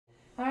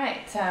All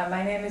right,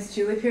 my name is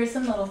Julie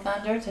Pearson, Little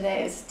Thunder.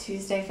 Today is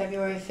Tuesday,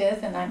 February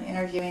 5th, and I'm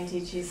interviewing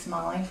D.G.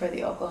 Smalling for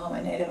the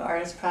Oklahoma Native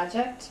Artist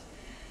Project,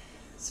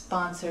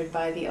 sponsored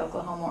by the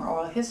Oklahoma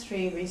Oral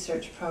History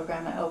Research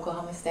Program at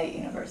Oklahoma State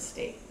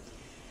University.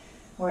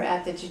 We're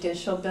at the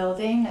Judicial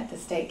Building at the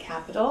state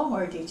capitol,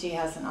 where D.G.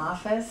 has an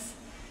office.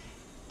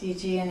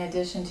 D.G., in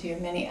addition to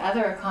many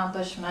other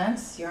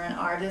accomplishments, you're an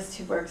artist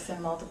who works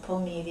in multiple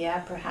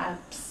media,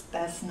 perhaps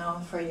best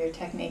known for your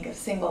technique of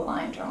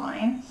single-line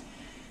drawing.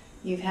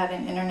 You've had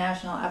an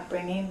international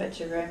upbringing, but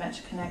you're very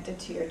much connected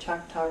to your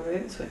Choctaw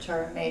roots, which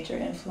are a major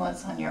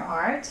influence on your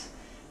art.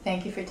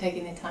 Thank you for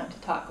taking the time to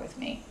talk with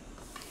me.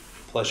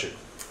 Pleasure.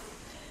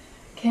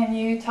 Can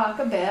you talk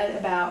a bit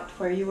about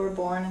where you were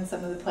born and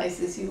some of the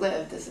places you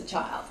lived as a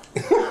child?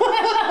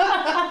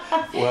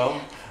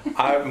 Well,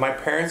 my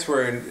parents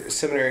were in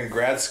seminary and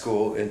grad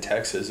school in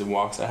Texas, in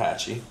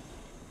Waxahachie,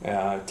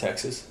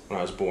 Texas, when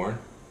I was born.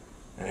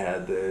 I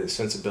had the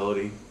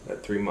sensibility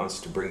at 3 months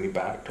to bring me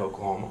back to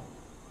Oklahoma.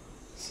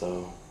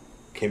 So,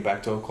 came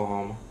back to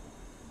Oklahoma,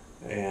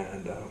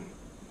 and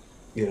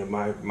you know,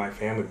 my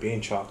family being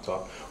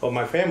Choctaw. Well,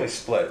 my family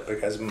split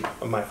because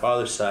on my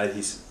father's side,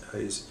 he's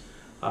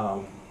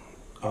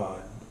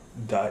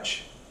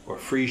Dutch or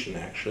Frisian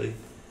actually.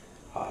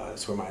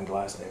 That's where my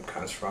last name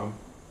comes from,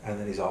 and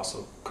then he's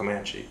also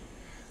Comanche,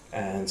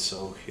 and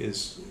so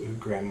his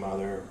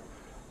grandmother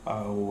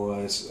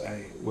was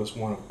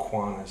one of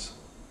Quanah's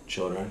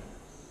children,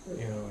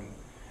 you know,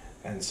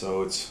 and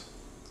so it's.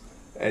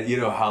 And you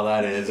know how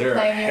that is. There are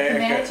a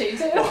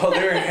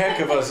heck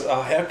of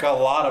a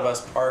lot of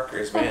us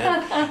Parkers,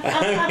 man.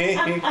 I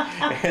mean,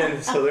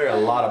 and so there are a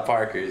lot of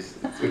Parkers,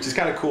 which is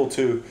kind of cool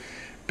too.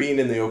 Being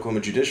in the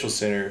Oklahoma Judicial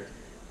Center,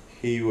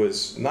 he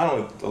was not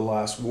only the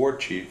last war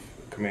chief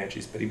of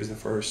Comanches, but he was the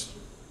first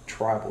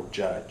tribal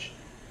judge.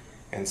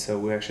 And so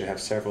we actually have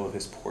several of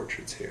his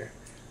portraits here,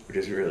 which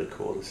is really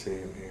cool to see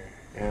him here.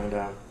 And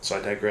so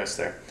I digress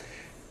there.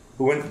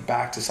 We went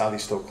back to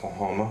Southeast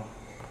Oklahoma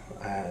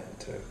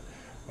to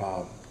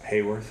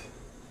Hayworth.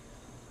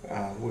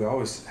 We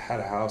always had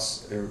a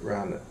house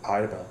around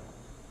Idaho,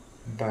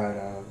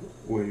 but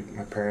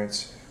my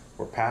parents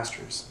were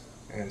pastors,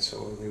 and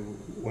so they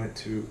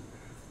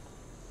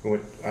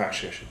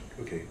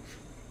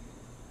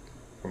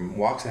from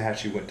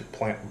Waxahachie went to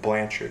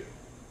Blanchard.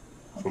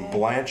 Okay. From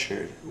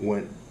Blanchard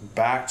went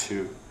back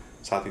to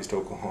Southeast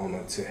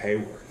Oklahoma to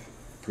Hayworth.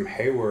 From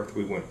Hayworth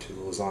we went to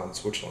Lausanne,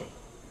 Switzerland.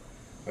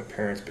 My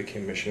parents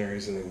became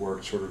missionaries, and they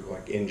worked sort of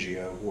like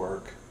NGO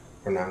work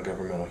or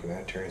non-governmental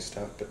humanitarian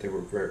stuff, but they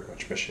were very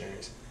much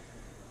missionaries.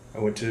 I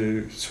went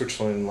to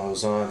Switzerland and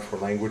Lausanne for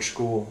language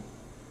school.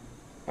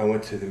 I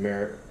went to the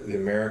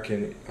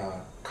American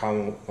the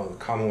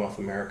Commonwealth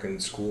American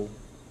School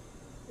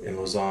in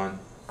Lausanne.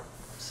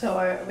 So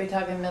are we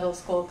talking middle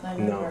school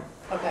kind of? No,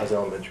 okay. I was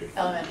elementary.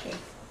 Elementary.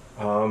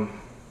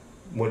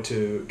 Went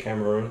to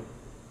Cameroon,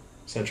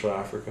 Central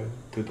Africa,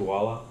 to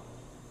Douala,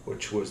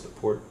 which was the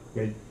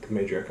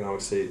major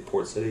economic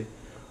port city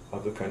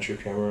of the country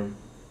of Cameroon.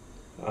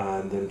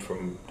 And then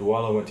from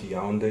Douala I went to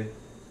Yaoundé.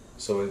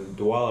 So in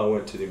Douala I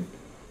went to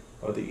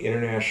the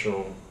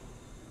International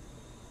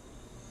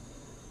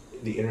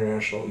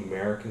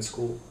American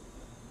School.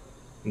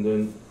 And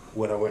then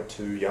when I went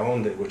to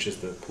Yaoundé, which is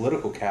the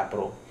political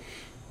capital,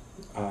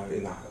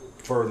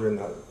 further in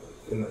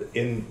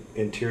the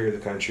interior of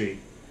the country,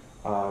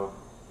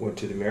 went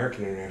to the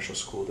American International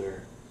School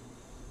there.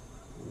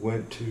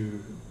 Went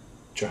to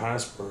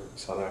Johannesburg,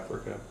 South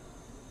Africa,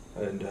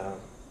 and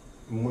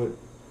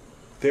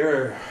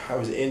there I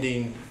was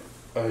ending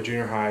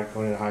junior high,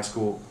 going into high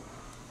school,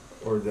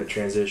 or the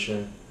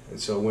transition, and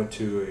so I went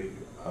to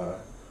a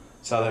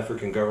South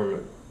African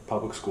government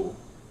public school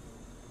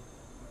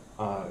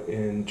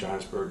in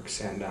Johannesburg,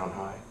 Sandown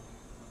High,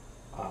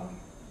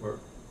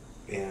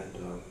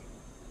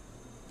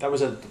 that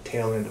was at the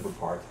tail end of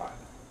apartheid.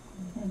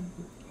 Mm-hmm.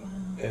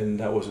 Wow. And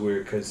that was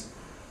weird because,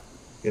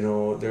 you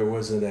know, there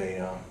wasn't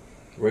a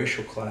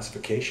racial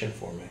classification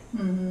for me.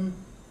 Mm-hmm.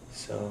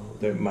 So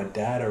my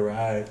dad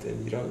arrived,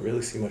 and you don't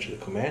really see much of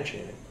the Comanche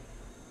in it.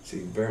 You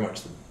see very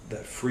much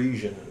that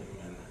Frisian in him,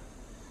 and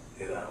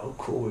you're like, oh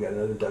cool, we got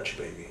another Dutch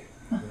baby.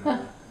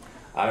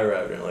 I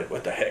arrived and like,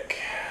 what the heck?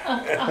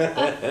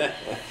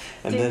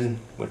 And then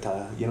went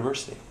to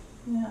university.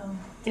 Yeah.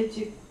 Did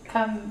you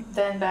come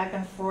then back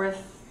and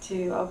forth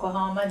to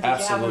Oklahoma? Did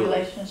Absolutely. You have a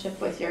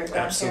relationship with your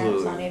grandparents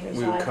Absolutely. On either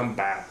side? We would come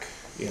back,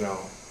 you know,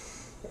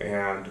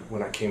 and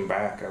when I came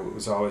back, I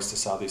was always to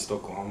Southeast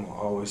Oklahoma,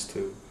 always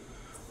to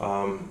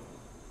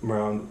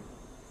around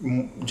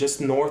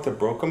just north of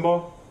Broken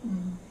Bow.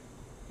 Mm-hmm.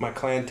 My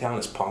clan town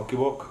is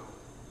Ponkybook.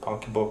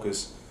 Ponkybook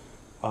is,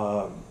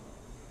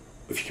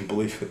 if you can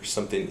believe it,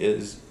 something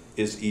is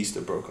east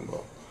of Broken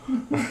Bow.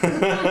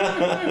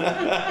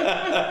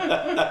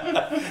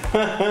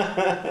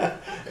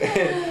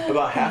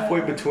 About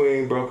halfway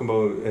between Broken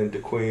Bow and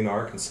DeQueen,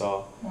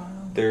 Arkansas, wow.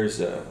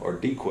 There's or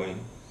DeQueen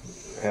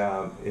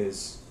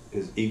is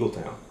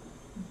Eagletown.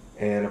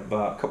 And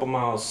about a couple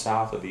miles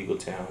south of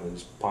Eagletown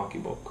is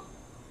Ponkybook,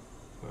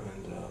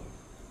 and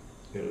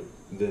you know,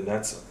 then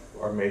that's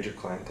our major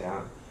clan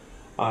town.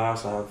 I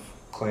also have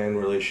clan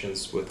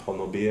relations with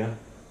Honobia,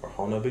 or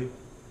Honobi,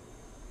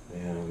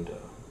 and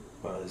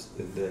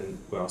then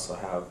we also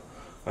have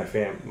my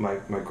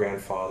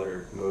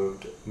grandfather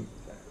moved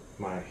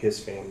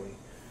his family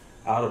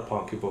out of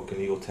Ponkypook and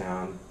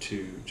Eagletown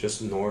to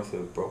just north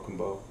of Broken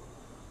Bow,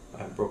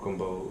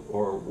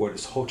 or what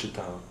is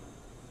Hochatown,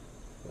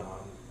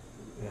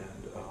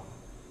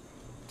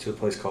 to a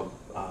place called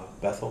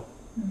Bethel.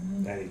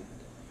 Mm-hmm. And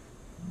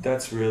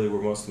that's really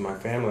where most of my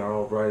family are,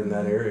 all right in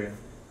that area.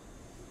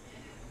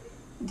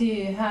 Do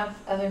you have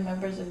other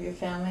members of your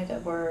family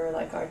that were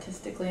like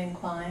artistically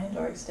inclined,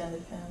 or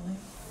extended family?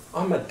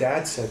 On my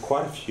dad's side,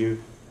 quite a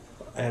few,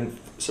 and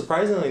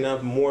surprisingly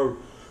enough, more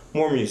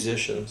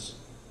musicians.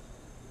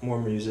 More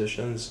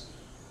musicians.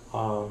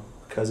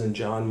 Cousin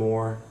John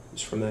Moore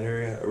is from that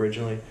area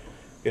originally.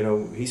 You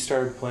know, he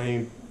started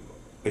playing,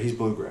 he's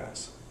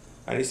bluegrass,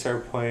 and he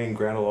started playing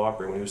Grand Ole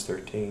Opry when he was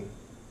 13,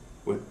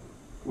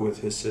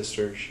 with his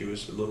sister. She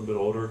was a little bit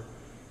older,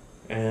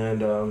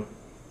 and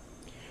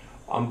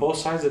on both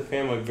sides of the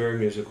family, very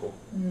musical.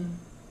 Mm.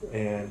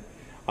 And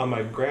on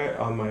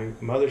my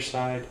mother's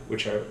side,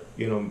 which I,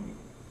 you know,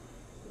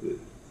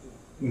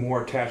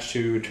 more attached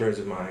to in terms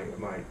of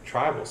my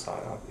tribal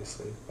side,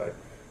 obviously, but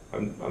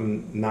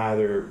I'm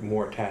neither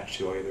more attached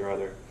to either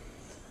other.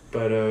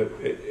 But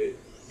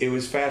it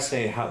was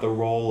fascinating how the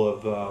role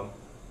of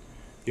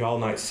the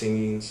all-night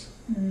singings,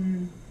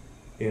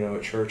 you know,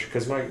 at church,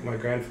 because my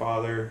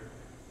grandfather,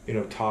 you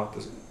know, taught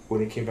this, when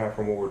he came back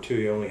from World War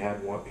II. He only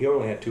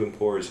had two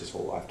employers his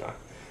whole lifetime: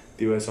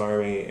 the U.S.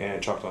 Army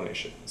and Choctaw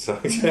Nation. So,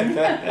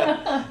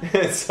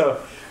 and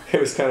so it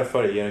was kind of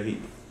funny, you know.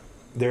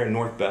 They're in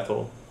North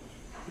Bethel,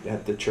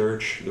 at the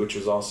church, which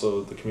was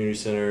also the community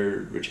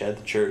center, which had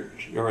the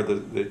church, or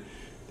the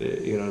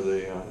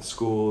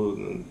school,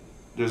 and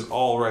there's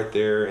all right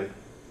there, and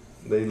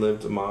they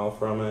lived a mile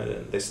from it,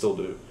 and they still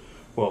do.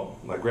 Well,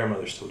 my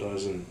grandmother still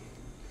does, and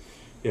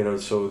you know,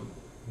 so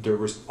there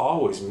was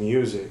always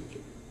music.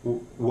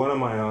 One of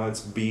my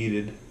aunts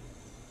beaded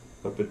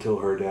up until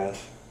her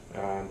death,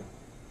 and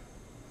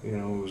you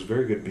know, it was a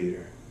very good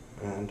beater,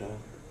 and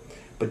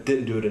but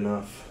didn't do it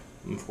enough,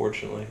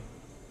 unfortunately.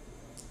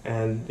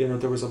 And you know,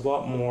 there was a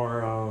lot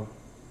more.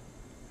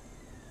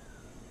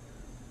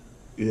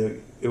 You know,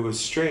 it was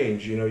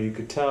strange. You know, you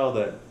could tell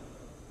that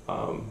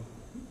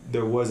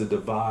there was a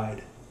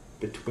divide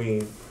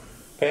between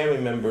family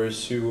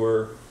members who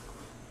were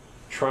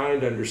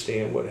trying to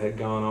understand what had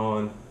gone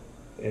on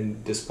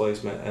in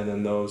displacement, and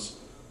then those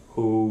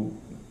who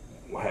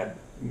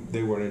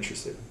they weren't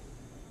interested.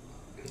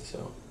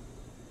 So.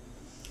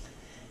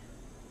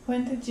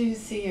 When did you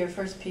see your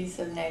first piece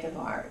of Native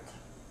art?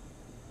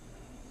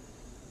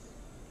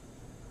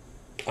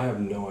 I have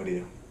no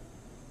idea.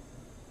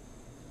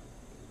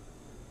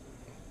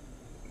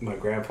 My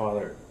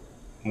grandfather,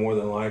 more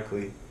than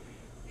likely,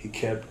 he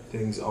kept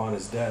things on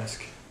his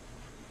desk.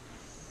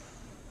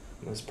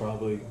 That's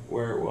probably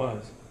where it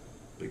was,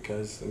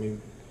 because I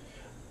mean,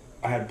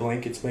 I had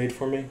blankets made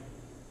for me.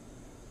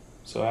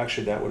 So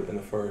actually that would have been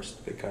the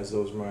first, because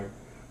those were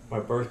my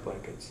birth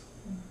blankets.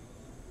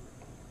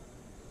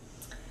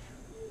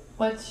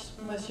 What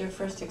was your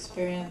first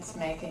experience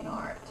making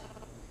art?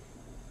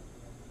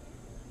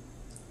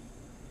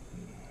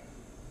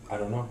 I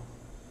don't know.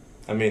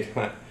 I mean,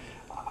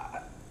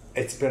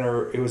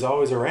 it was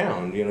always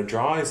around, you know,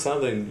 drawing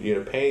something, you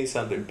know, painting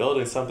something,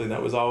 building something,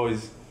 that was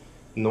always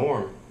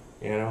norm,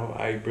 you know.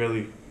 I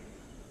don't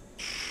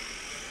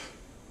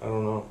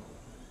know.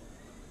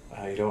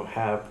 I don't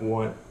have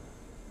one.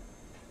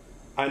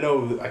 I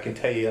know I can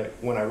tell you, like,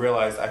 when I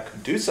realized I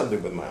could do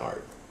something with my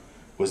art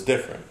was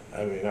different.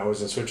 I mean, I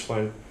was in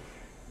Switzerland,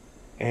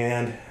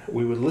 and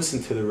we would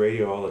listen to the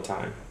radio all the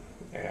time,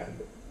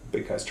 and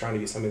because trying to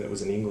get something that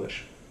was in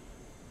English.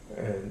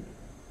 And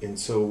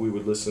so we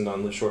would listen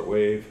on the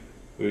shortwave.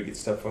 We would get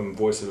stuff from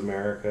Voice of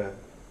America,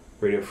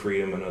 Radio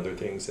Freedom, and other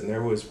things. And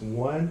there was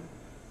one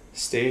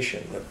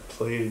station that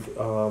played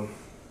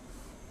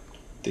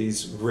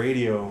these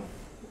radio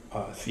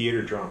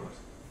theater dramas.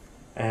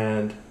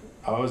 And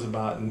I was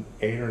about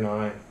 8 or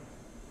 9,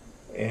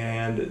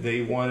 and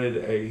they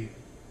wanted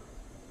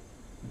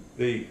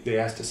they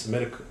asked to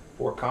submit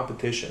for a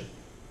competition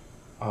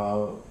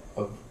of,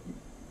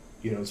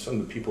 you know,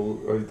 some of the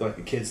people, or like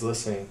the kids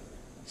listening,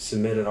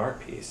 submit an art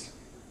piece,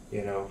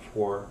 you know,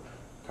 for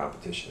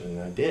competition,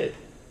 and I did.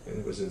 And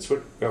it was in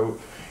Switzerland.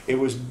 It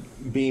was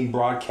being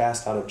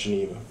broadcast out of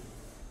Geneva,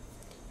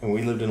 and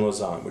we lived in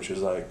Lausanne, which was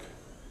like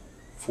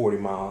 40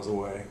 miles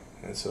away.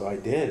 And so I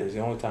did. It was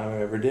the only time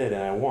I ever did,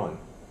 and I won,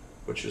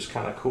 which was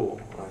kind of cool.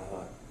 I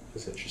thought,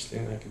 it's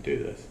interesting, I could do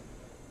this.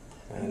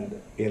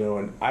 And you know,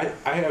 and I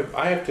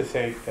have to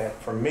think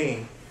that for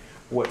me,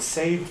 what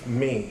saved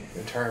me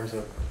in terms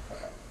of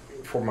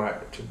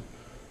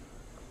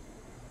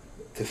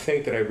to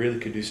think that I really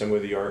could do something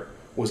with the art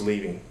was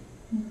leaving.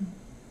 Mm-hmm.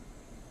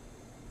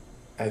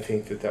 I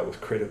think that was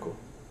critical,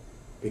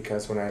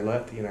 because when I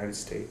left the United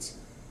States,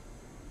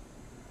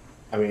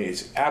 I mean,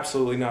 it's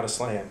absolutely not a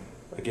slam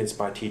against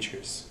my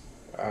teachers.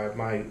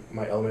 My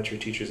elementary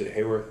teachers at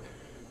Hayworth,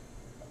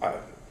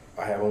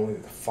 I have only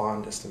the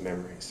fondest of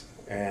memories,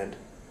 and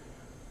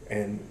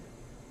in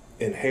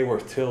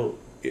Hayworth, still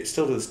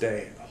to this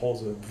day,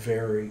 holds a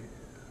very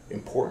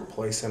important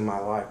place in my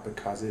life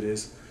because it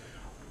is,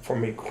 for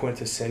me,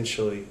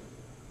 quintessentially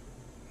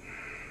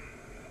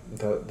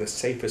the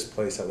safest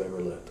place I've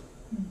ever lived.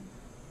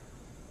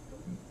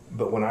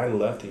 But when I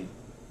left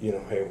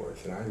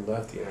Hayworth, and I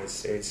left the United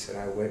States, and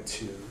I went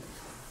to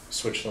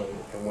Switzerland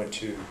and went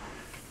to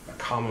a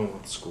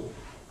Commonwealth school,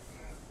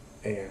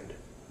 and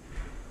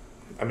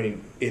I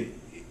mean, it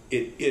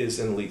is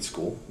an elite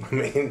school. I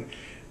mean,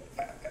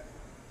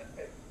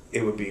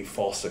 it would be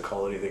false to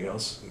call it anything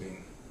else. I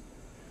mean,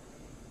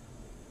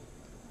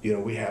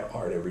 we had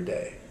art every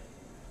day.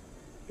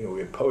 We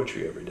had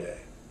poetry every day.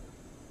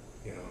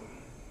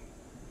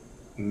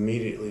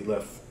 Immediately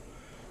left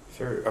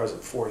I was in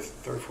third,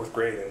 fourth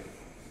grade, and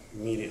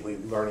immediately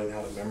learning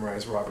how to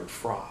memorize Robert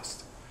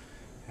Frost,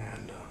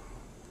 and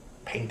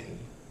painting,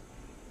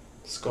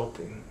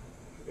 sculpting.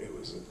 It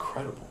was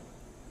incredible,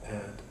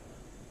 and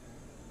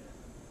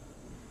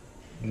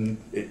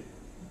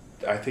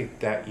I think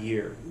that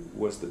year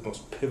was the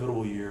most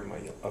pivotal year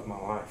of my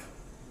life.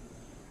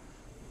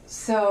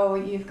 So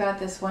you've got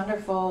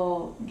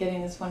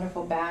getting this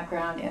wonderful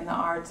background in the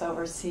arts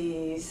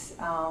overseas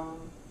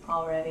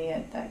already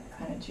at that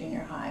kind of junior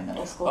high,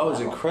 middle school level. It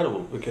was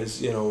incredible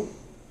because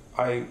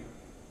I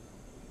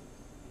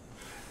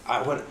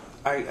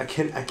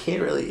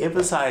can't really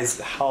emphasize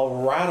how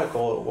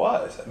radical it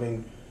was. I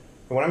mean,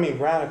 when I mean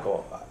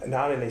radical,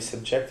 not in a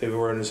subjective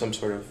or in some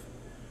sort of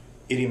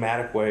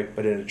idiomatic way,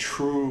 but in a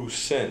true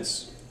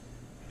sense,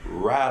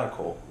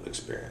 radical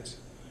experience.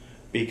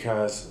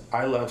 Because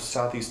I left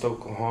Southeast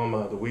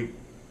Oklahoma the week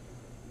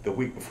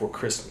before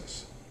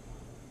Christmas,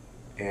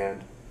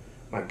 and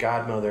my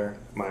godmother,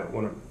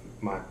 one of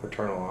my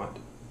paternal aunt,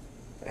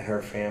 and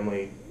her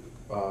family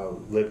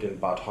lived in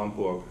Bad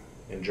Homburg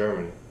in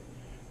Germany.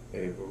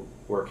 They were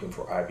working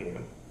for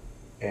IBM,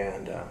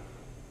 and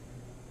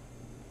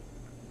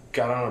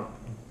got on a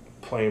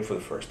plane for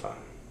the first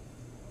time.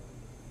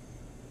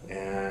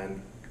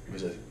 And it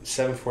was a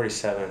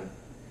 747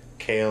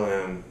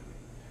 KLM,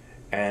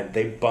 and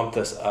they bumped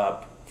us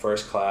up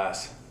first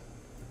class.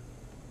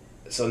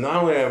 So not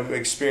only have I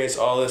experienced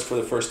all this for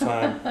the first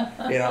time,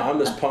 I'm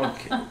this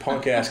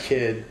punk ass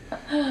kid.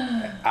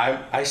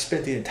 I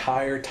spent the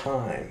entire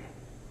time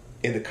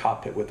in the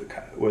cockpit with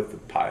the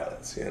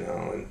pilots, and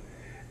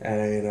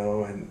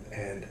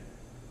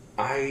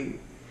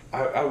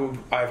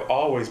I've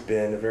always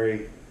been a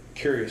very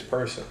curious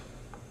person.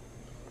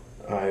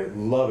 I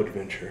love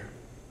adventure,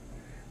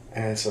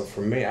 and so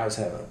for me, I was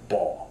having a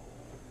ball.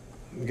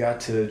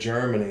 Got to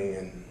Germany,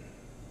 and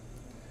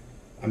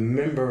I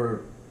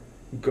remember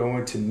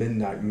going to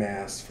midnight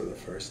mass for the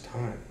first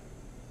time,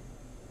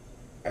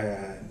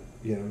 and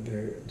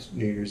there's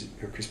New Year's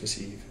or Christmas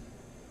Eve,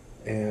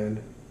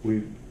 and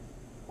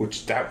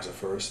which that was a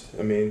first.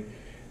 I mean,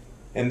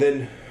 and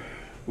then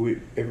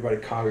everybody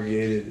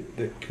congregated,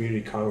 the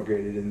community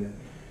congregated in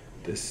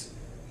this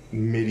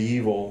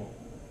medieval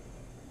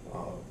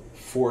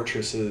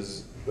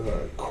fortress's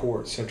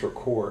central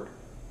court,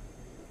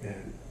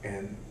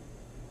 and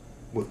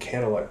with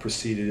candlelight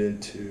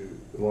proceeded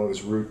along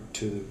this route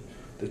to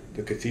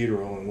the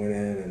cathedral, and went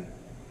in, and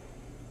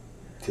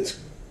this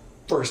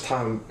first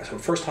time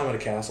in a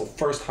castle,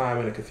 first time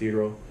in a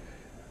cathedral,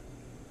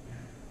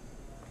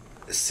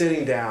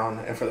 sitting down,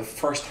 and for the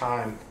first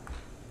time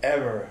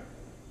ever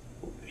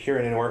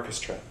hearing an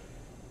orchestra.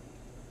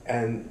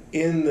 And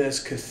in this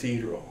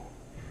cathedral,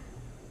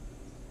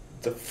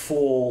 the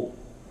full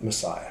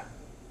Messiah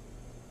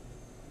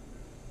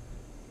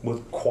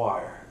with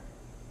choir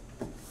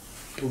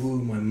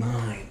blew my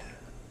mind,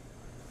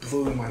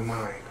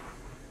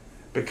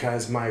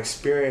 because my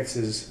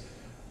experiences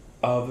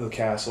of the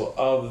castle,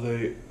 of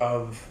the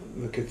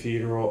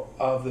cathedral,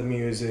 of the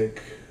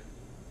music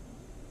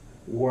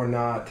were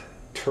not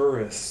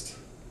tourist.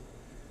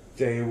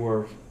 They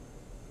were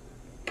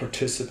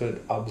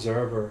participant,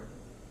 observer.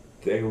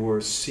 They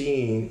were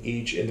seeing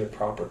each in their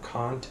proper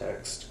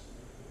context,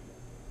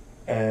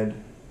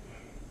 and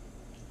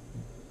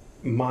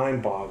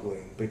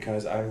mind-boggling,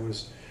 because I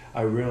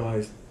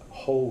realized,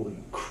 holy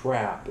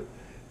crap,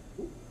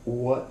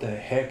 what the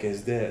heck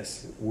is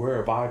this? Where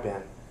have I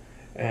been?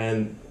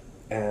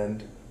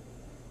 And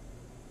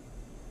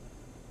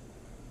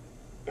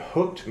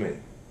hooked me.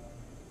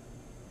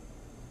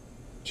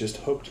 Just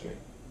hooked me.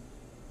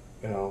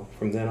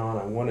 From then on,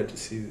 I wanted to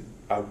see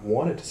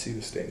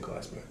the stained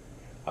glass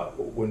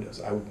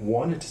windows. I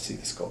wanted to see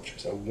the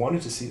sculptures. I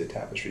wanted to see the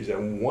tapestries. I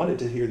wanted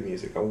to hear the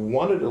music. I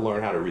wanted to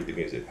learn how to read the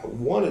music. I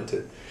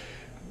wanted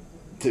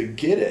to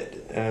get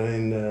it.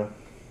 And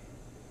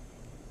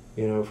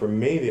for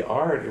me, the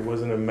art, it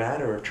wasn't a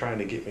matter of trying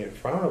to get me in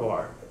front of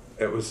art.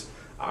 It was,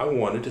 I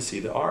wanted to see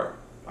the art.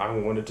 I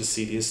wanted to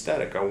see the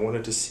aesthetic. I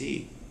wanted to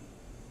see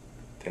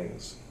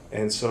things.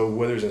 And so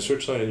whether it's in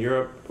Switzerland and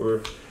Europe,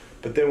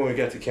 but then when we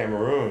got to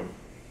Cameroon,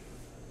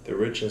 the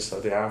richness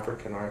of the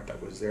African art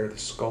that was there, the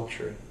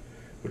sculpture,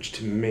 which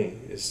to me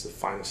is the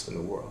finest in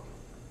the world.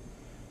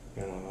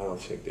 You know, I don't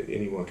think that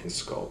anyone can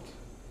sculpt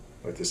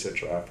like the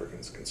Central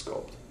Africans can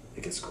sculpt.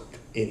 They can sculpt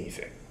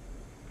anything.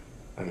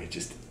 I mean,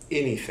 just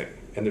anything.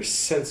 And their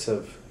sense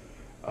of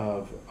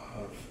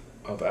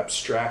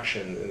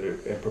abstraction and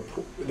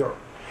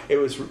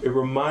it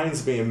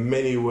reminds me in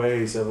many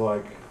ways of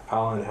like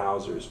Alan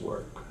Hauser's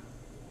work.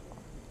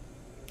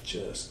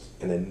 Just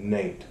an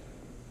innate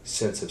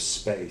sense of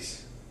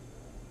space.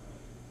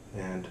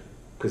 And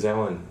because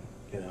Alan,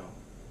 you know,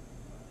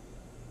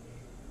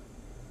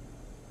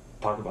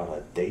 talk about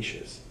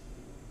audacious,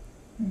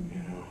 you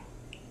know.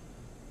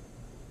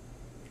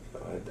 So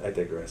I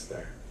digress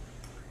there.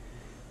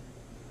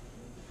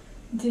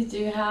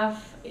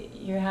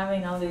 You're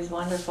having all these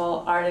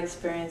wonderful art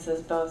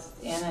experiences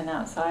both in and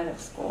outside of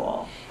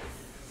school.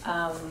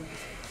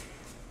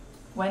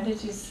 When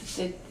did you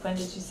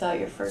sell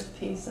your first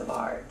piece of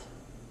art?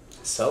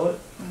 Sell it?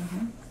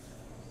 Mm-hmm.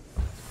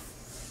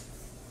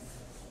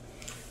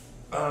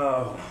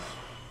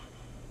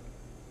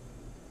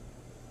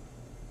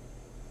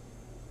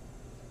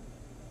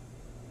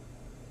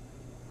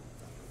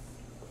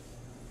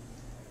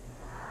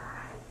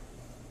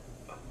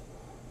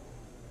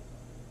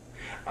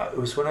 It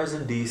was when I was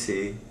in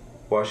D.C.,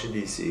 Washington,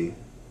 D.C.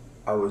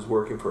 I was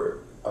working for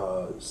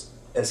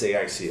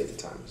SAIC at the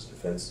time, it was a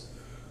defense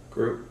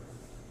group.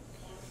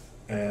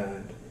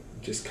 And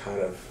just kind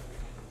of,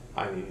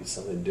 I needed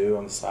something to do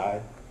on the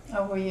side.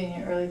 Oh, were you in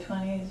your early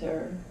 20s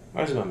or?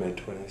 I was in my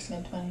mid-20s.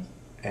 Mid-20s.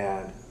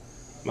 And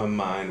my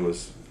mind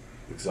was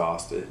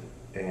exhausted.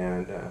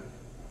 And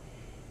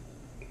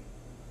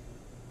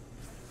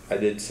I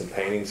did some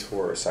paintings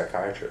for a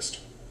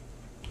psychiatrist.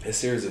 A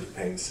series of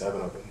paintings, 7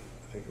 of them,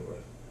 I think it was.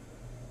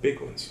 Big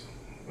ones.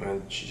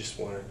 And she just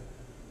wanted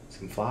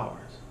some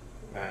flowers.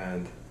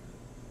 And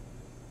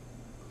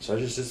so I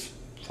just did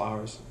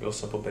flowers, real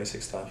simple,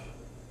 basic stuff.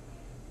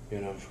 You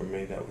know, for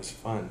me that was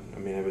fun. I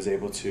mean, I was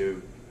able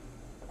to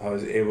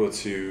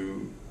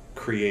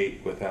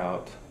create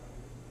without,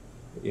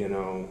 you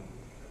know,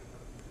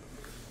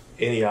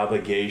 any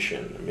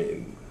obligation. I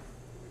mean,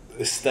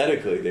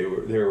 aesthetically they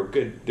were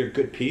good. They're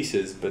good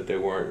pieces, but they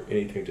weren't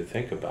anything to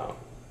think about.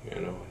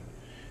 You know,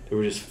 they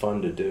were just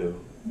fun to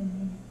do.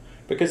 Mm-hmm.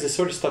 Because the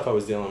sort of stuff I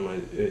was dealing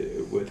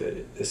with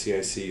at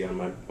CIC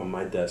on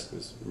my desk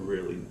was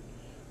really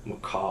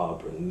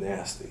macabre and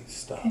nasty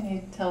stuff. Can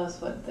you tell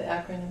us what the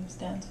acronym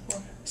stands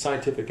for?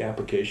 Scientific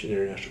Application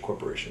International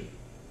Corporation.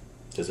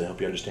 Does it help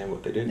you understand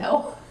what they did?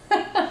 No.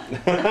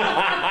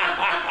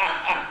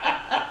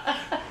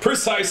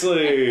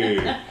 Precisely.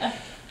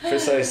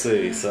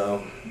 Precisely.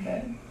 So.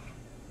 Okay.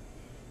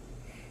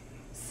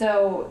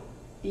 So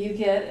you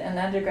get an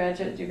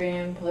undergraduate degree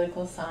in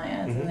political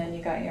science, and then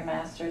you got your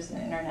master's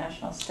in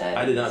international studies.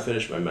 I did not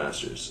finish my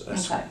master's.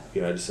 Okay.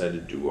 I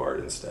decided to do art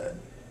instead.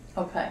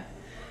 Okay.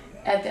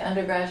 At the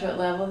undergraduate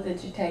level,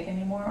 did you take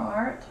any more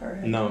art? Or?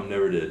 No,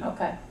 never did.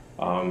 Okay.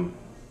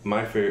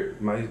 My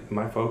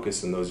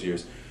focus in those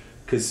years,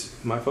 because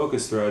my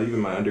focus throughout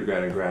even my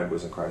undergrad and grad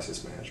was in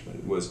crisis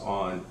management, was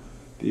on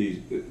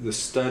the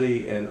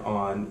study and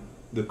on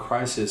the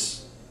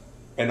crisis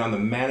and on the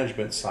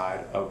management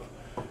side of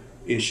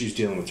issues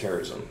dealing with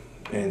terrorism.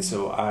 And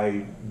so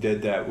I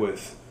did that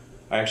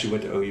I actually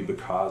went to OU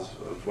because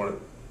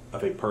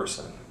of a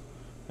person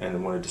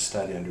and wanted to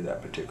study under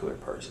that particular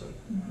person.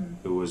 Mm-hmm.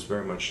 Who was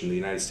very much in the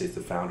United States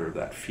the founder of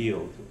that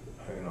field,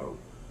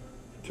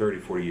 30,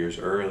 40 years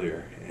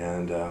earlier.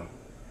 And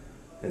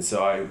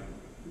so I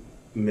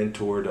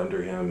mentored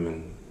under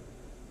him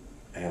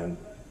and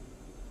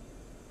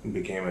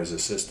became his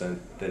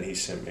assistant. Then he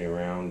sent me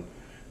around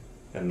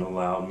and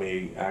allowed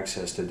me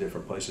access to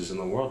different places in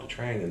the world to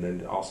train and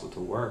then also to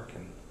work.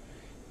 And,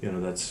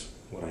 that's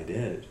what I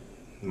did.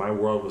 My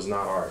world was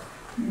not art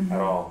at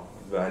all.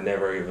 I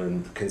never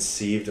even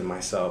conceived of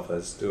myself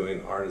as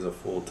doing art as a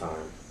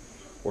full-time,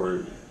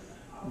 or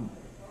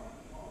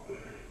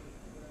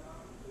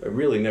I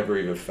really never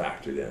even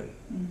factored in.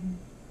 Mm-hmm.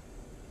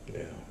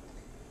 Yeah.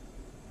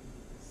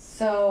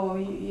 So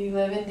you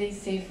live in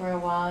D.C. for a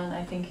while, and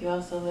I think you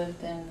also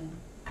lived in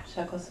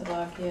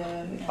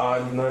Czechoslovakia.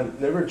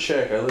 Never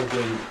Czech. I lived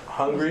in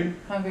Hungary.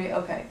 Hungary,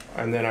 okay.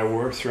 And then I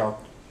worked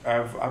throughout.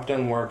 I've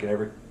done work in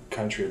every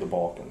country of the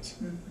Balkans.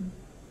 Mm-hmm.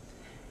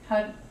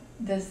 How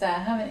does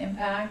that have an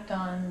impact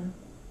on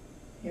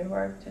your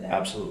work today?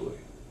 Absolutely.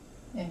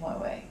 In what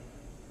way?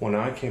 When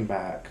I came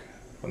back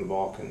from the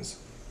Balkans,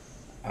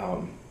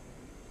 and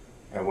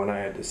when I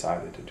had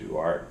decided to do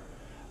art,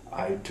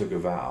 I took a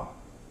vow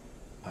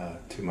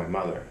to my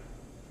mother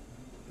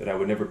that I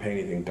would never paint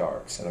anything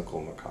dark, cynical,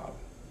 and macabre.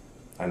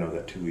 I know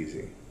that too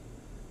easy.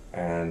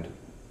 And,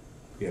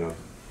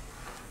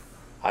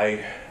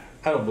 I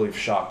don't believe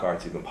shock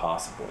art's even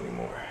possible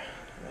anymore.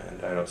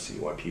 And I don't see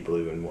why people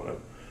even want to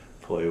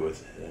play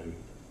with him.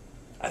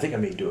 I think I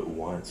may do it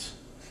once.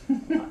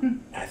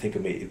 I think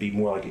it'd be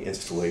more like an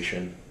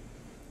installation.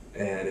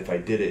 And if I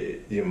did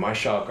it, my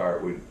shock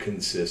art would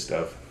consist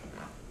of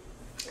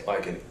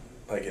like an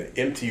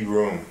empty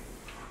room,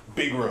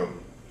 big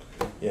room,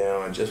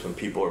 and just when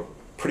people are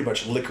pretty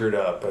much liquored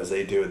up as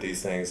they do with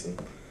these things,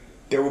 and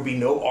there would be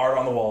no art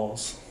on the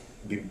walls.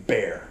 It'd be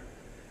bare.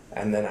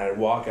 And then I'd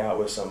walk out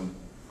with some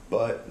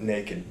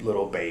butt-naked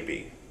little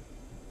baby,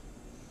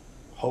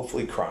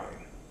 hopefully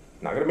crying.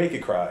 Not gonna make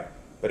it cry,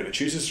 but if it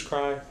chooses to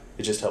cry,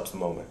 it just helps the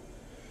moment.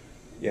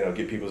 You know,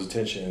 get people's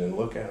attention and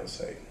look at it and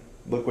say,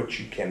 look what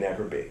you can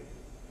never be.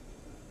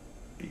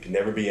 You can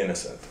never be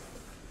innocent.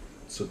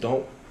 So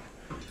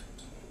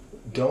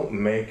don't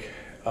make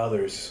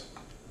others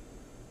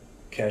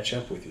catch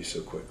up with you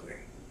so quickly.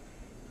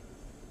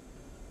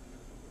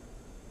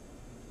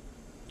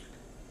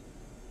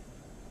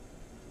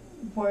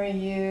 Were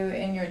you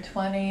in your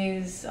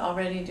 20s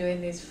already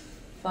doing these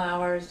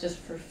flowers just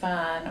for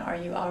fun? Are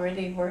you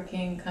already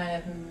working kind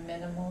of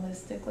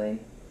minimalistically?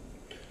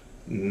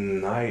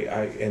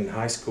 I in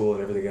high school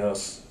and everything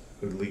else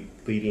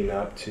leading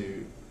up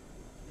to,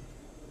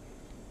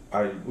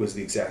 I was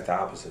the exact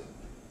opposite.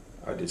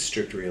 I did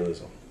strict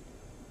realism.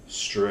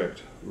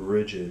 Strict,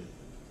 rigid,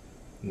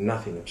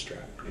 nothing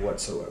abstract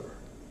whatsoever.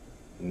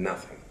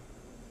 Nothing.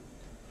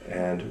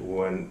 And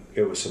when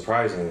it was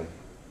surprising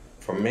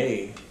for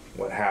me,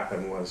 what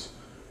happened was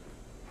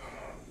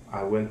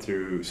I went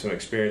through some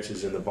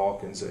experiences in the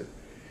Balkans that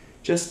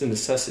just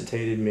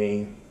necessitated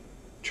me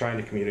trying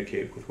to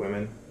communicate with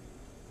women,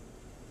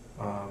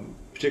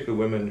 particularly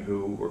women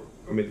who were,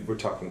 I mean, we're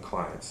talking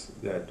clients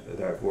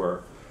that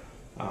were,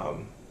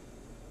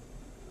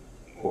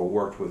 or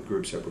worked with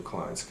groups that were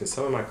clients, because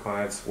some of my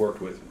clients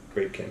worked with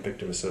rape camp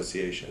victim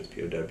associations,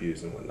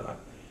 POWs and whatnot.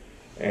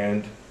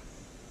 And,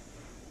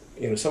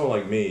 you know, someone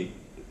like me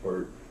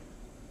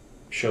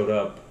showed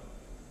up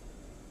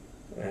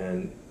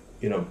and,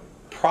 you know,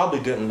 probably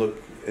didn't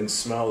look and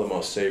smell the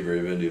most savory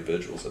of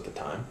individuals at the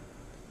time,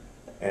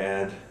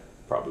 and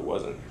probably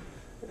wasn't,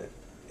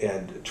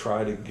 and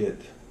try to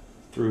get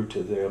through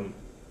to them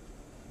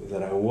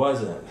that I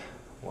wasn't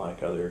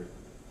like other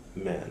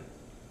men.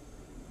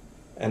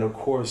 And of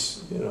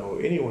course, you know,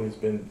 anyone who's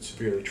been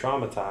severely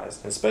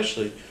traumatized,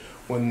 especially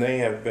when they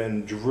have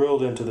been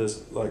drilled into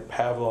this like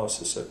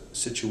Pavlov's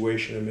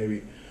situation and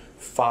maybe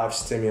 5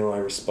 stimuli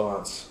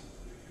response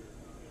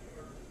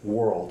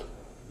world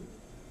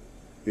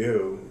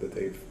view that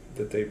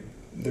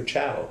they're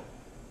chattel.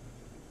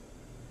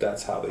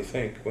 That's how they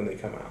think when they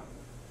come out.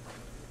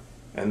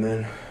 And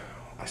then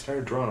I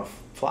started drawing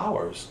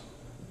flowers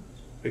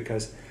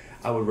because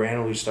I would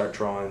randomly start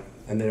drawing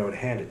and then I would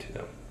hand it to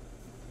them.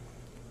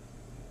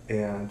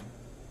 And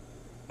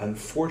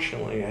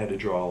unfortunately, I had to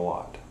draw a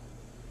lot.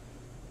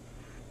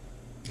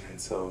 And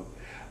so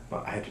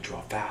I had to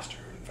draw faster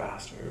and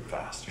faster and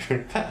faster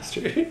and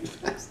faster and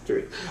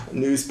faster.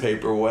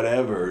 Newspaper,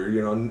 whatever,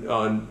 you know,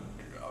 on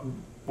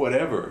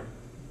whatever,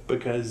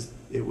 because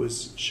it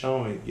was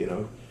showing, you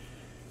know.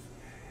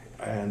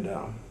 And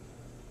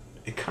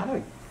it caught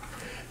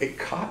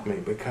me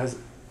because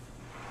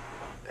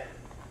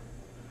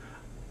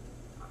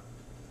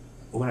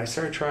when I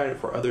started trying it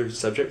for other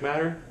subject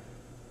matter,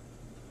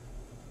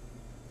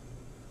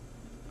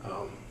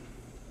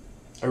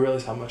 I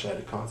realized how much I had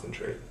to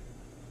concentrate.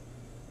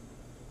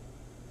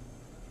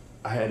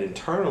 I had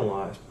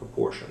internalized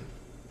proportion,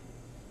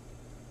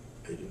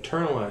 I had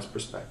internalized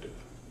perspective.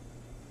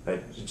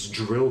 It's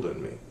drilled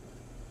in me.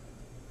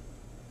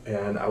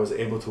 And I was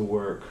able to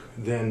work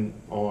then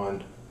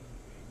on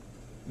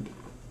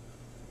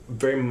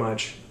very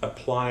much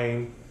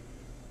applying,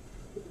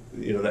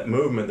 you know, that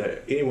movement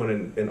that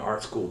anyone in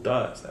art school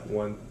does, that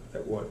one,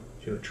 you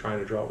know, trying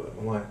to draw with them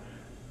online.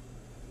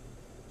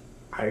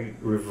 I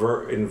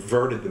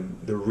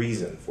inverted the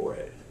reason for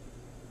it.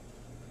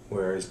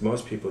 Whereas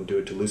most people do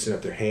it to loosen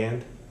up their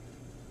hand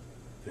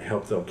and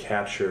help them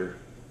capture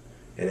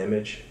an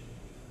image.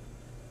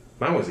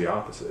 Mine was the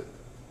opposite.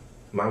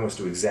 Mine was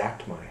to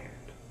exact my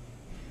hand.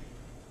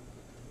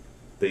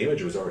 The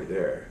image was already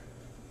there.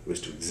 It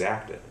was to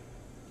exact it.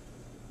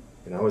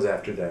 And I was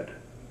after that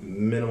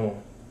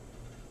minimal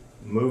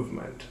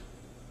movement,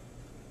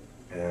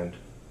 and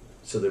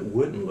so that it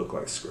wouldn't look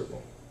like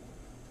scribble.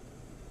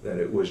 That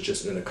it was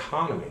just an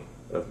economy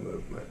of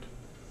movement.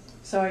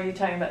 So are you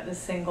talking about the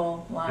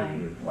single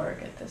line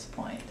work at this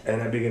point?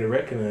 And I began to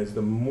recognize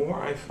the more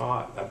I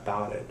thought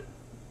about it,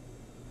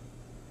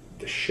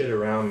 the shit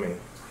around me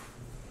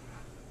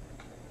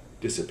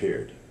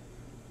disappeared.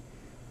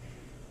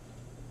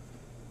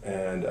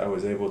 And I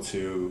was able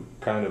to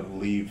kind of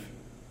leave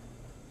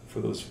for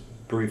those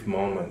brief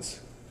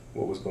moments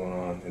what was going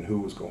on and who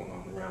was going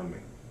on around me.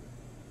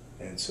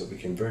 And so it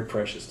became very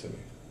precious to me.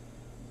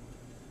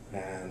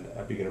 And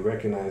I began to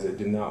recognize I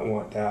did not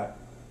want that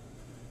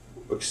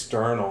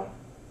external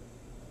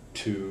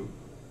to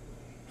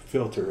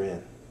filter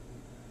in.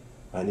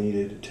 I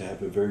needed to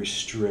have a very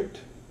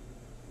strict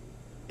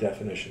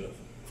definition of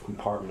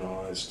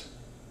compartmentalized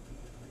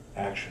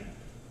action.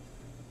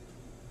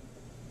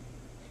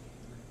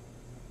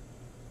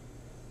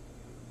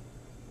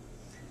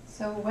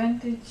 So when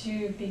did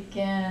you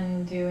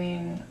begin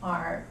doing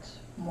art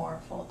more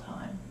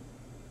full-time?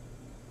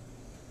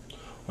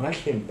 When I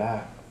came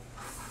back,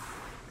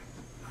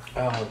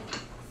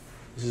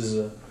 this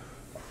is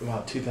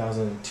about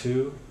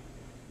 2002,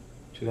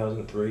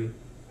 2003,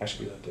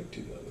 actually I think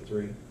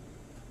 2003,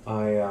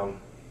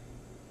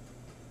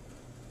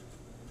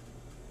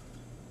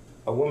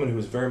 a woman who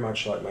was very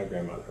much like my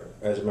grandmother.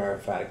 As a matter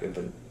of fact, I've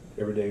been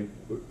every day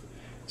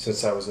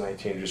since I was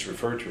 19 just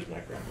referred to as my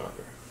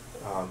grandmother.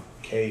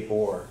 Kay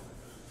Orr.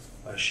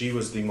 She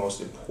was the most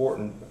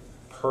important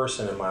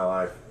person in my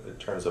life in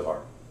terms of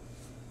art.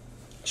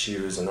 She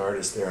was an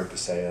artist there in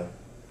Paseo.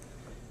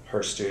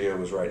 Her studio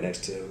was right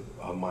next to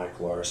Mike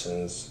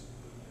Larson's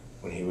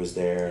when he was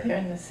there. Here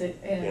in the city,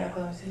 in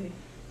Oklahoma City.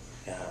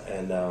 Yeah,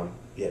 and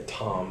you had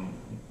Tom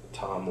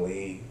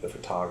Lee, the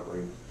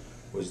photographer,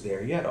 was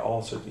there. You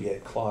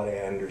had Claude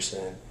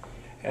Anderson.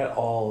 You had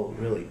all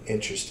really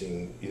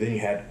interesting. Then you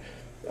had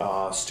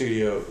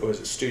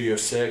Studio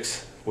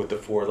 6 with the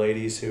four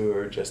ladies who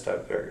were just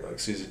up there, like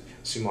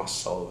Sue Moss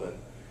Sullivan,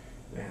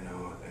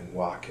 and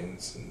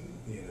Watkins, and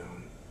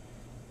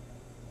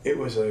it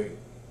was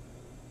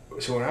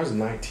so when I was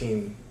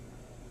 19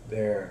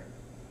 there,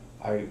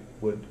 I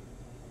would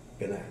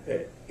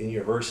in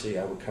university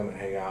I would come and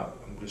hang out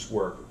and just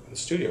work in the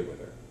studio with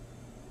her.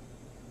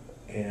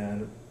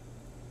 And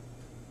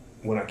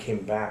when I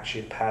came back,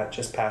 she had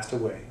just passed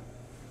away,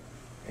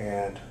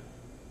 and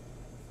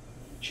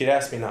she'd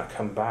asked me not to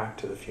come back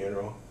to the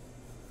funeral.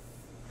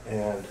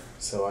 And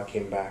so I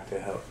came back to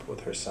help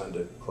with her son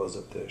to close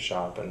up the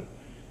shop and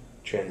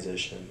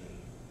transition. And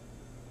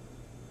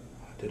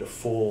I did a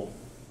full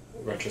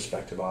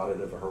retrospective audit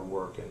of her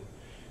work,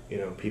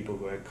 and people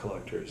who had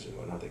collectors and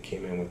whatnot that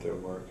came in with their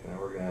work, and I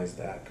organized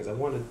that because I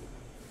wanted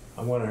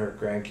her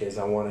grandkids,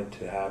 I wanted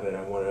to have it,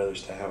 I wanted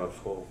others to have a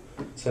full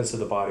sense of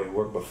the body of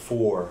work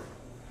before,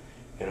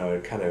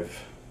 it kind of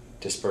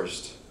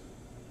dispersed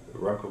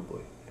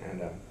irreparably.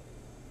 And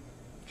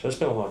so I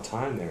spent a lot of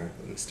time there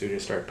in the studio,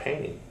 started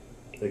painting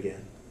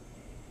again,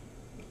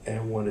 and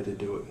I wanted to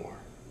do it more,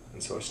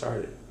 and so I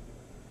started.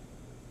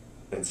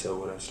 And so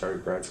when I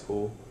started grad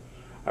school,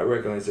 I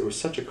recognized there was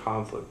such a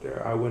conflict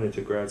there. I went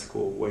into grad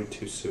school way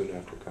too soon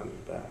after coming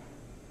back.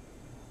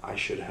 I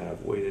should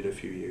have waited a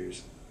few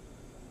years.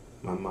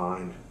 My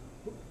mind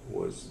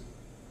was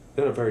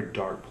in a very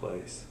dark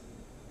place,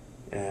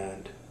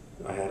 and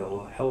I had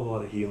a hell of a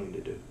lot of healing to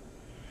do.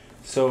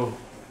 So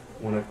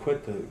when I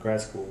quit the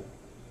grad school,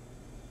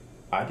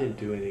 I didn't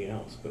do anything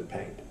else but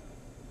paint.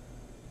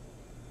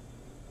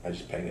 I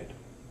just painted,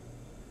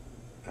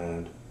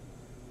 and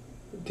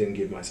didn't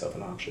give myself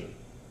an option.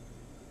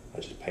 I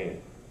just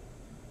painted,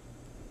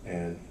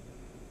 and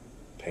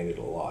painted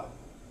a lot.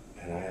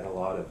 And I had a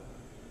lot of,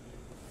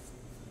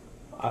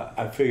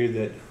 I figured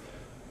that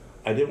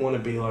I didn't want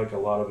to be like a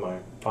lot of my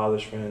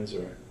father's friends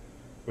or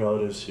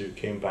relatives who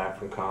came back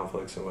from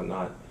conflicts and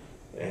whatnot,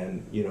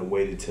 and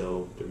waited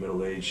till their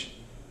middle age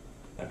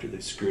after they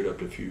screwed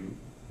up a few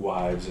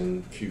wives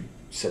and a few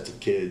sets of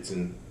kids,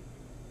 and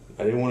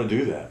I didn't want to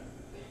do that.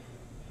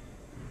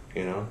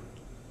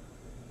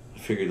 I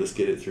figured, let's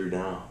get it through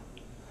now.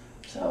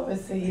 So it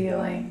was the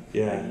healing.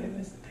 Yeah. It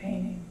was the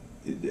painting.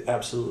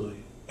 Absolutely.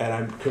 And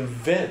I'm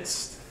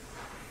convinced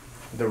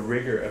the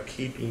rigor of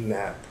keeping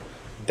that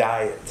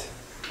diet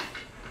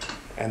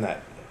and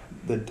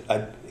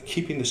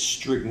keeping the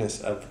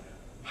strictness of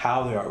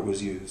how the art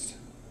was used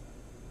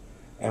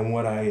and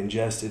what I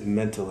ingested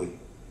mentally.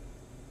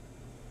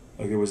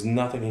 Like, there was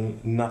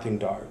nothing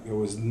dark. There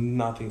was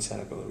nothing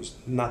cynical. There was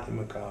nothing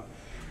macabre.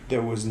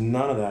 There was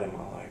none of that in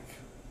my life.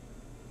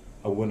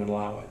 I wouldn't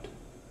allow it.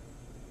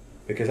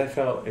 Because I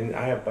felt, and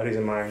I have buddies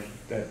of mine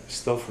that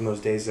still from those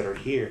days that are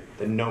here,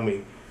 that know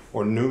me,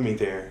 or knew me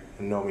there,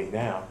 and know me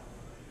now.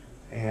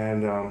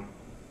 And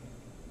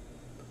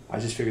I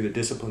just figured the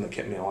discipline that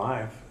kept me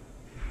alive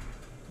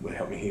would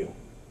help me heal.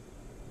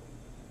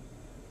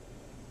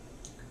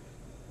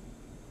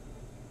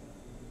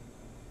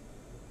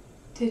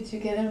 Did you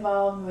get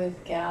involved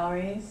with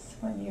galleries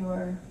when you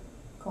were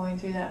going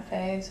through that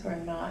phase, or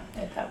not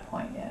at that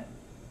point yet?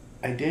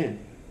 I did.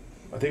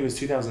 I think it was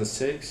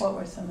 2006. What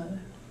were some of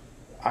them?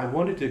 I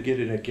wanted to get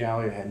in a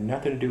gallery that had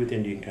nothing to do with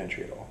Indian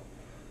country at all.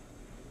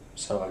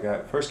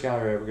 So first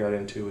gallery I ever got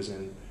into was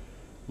in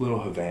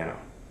Little Havana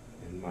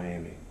in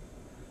Miami.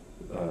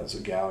 It's a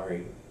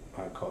gallery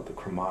called the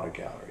Cremata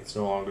Gallery. It's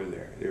no longer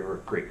there. They were a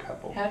great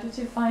couple. How did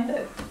you find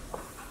it?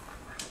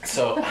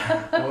 So,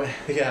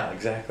 yeah,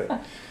 exactly.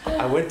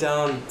 I went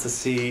down to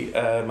see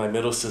my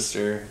middle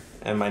sister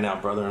and my now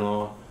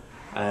brother-in-law,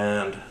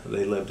 and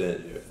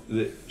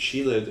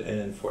she lived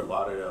in Fort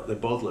Lauderdale. They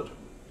both lived.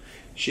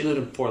 She lived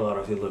in Fort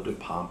Lauderdale. He lived in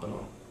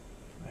Pompano,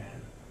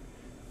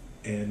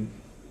 and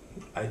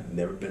I'd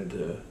never been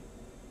to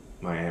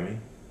Miami.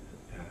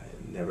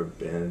 I'd never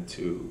been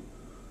to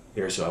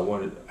there, so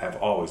I've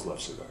always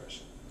loved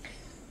cigars.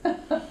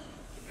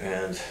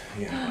 And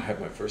I had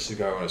my first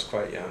cigar when I was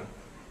quite young.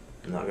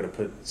 I'm not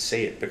gonna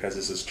say it because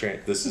this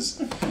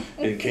is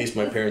in case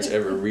my parents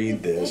ever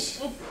read this.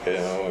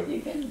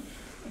 You can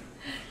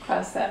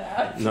cross that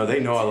out. No, they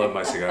know I love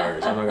my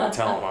cigars. I'm not gonna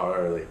tell them how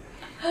early.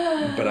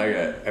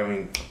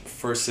 But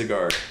first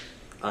cigar,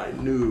 I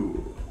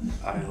knew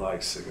I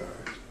liked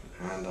cigars,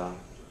 and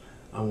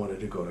I wanted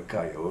to go to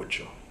Calle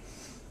Ocho.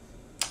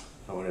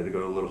 I wanted to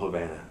go to Little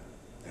Havana,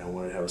 and I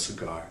wanted to have a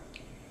cigar.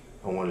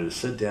 I wanted to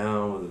sit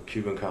down with a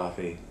Cuban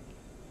coffee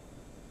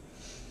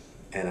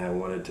and I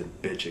wanted to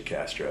bitch at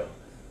Castro.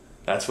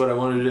 That's what I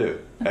wanted to do.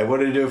 I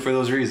wanted to do it for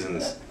those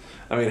reasons.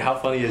 I mean, how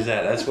funny is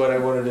that? That's what I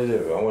wanted to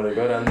do. I want to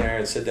go down there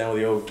and sit down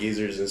with the old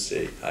geezers and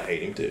say, I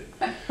hate him too.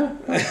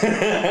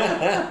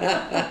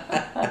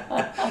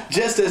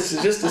 just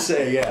to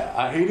say, yeah,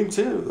 I hate him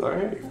too. All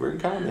right, we're in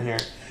common here.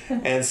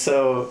 And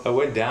so I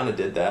went down and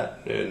did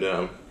that. And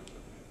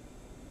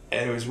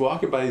I was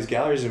walking by these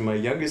galleries, and my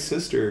youngest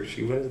sister,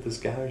 she went to this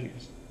gallery. She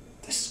goes,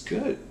 this is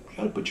good. You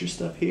got to put your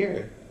stuff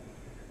here.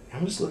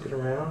 And I'm just looking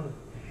around.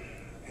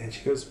 And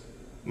she goes,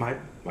 my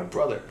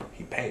brother,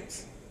 he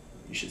paints.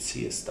 You should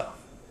see his stuff.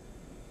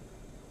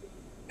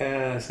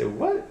 And I said,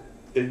 what?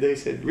 And they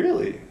said,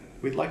 really?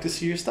 We'd like to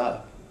see your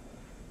stuff.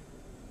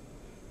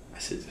 I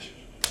said,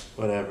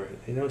 whatever.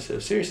 So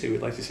seriously,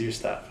 we'd like to see your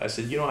stuff. I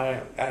said,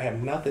 I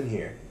have nothing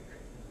here.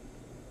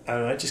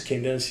 I just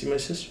came down to see my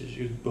sister.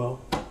 She goes,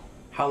 well,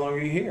 how long are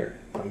you here?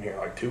 I'm here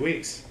like 2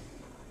 weeks.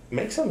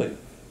 Make something.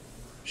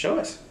 Show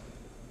us.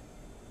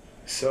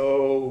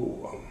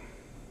 So,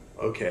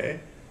 okay.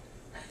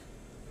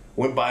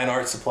 Went by an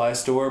art supply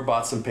store,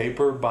 bought some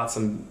paper, bought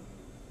some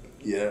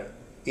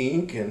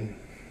ink, and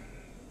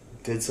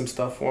did some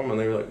stuff for them, and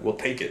they were like, well,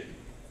 take it.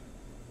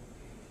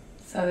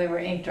 So they were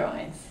ink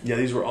drawings? Yeah,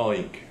 these were all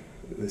ink.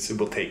 They said,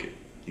 we'll take it.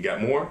 You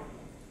got more?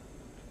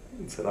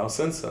 I said, I'll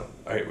send some.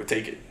 All right, we'll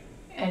take it.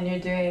 And you're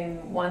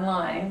doing one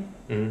line.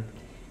 Mm-hmm.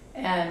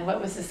 And what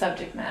was the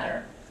subject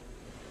matter?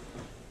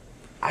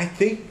 I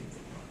think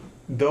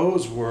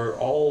those were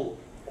all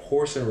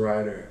horse and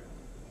rider,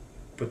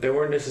 but they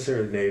weren't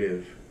necessarily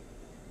native.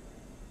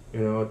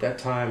 At that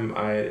time,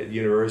 at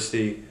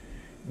university,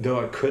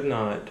 though I could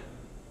not,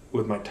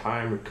 with my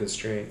time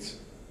constraints,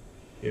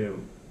 get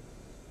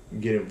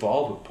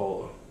involved with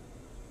polo.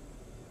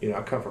 I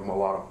come from a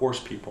lot of horse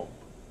people,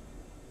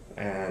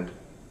 and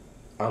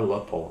I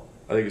love polo.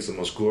 I think it's the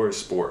most glorious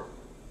sport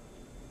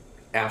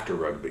after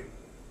rugby.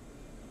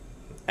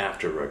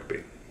 And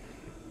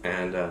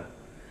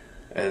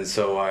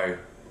so I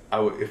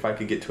if I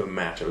could get to a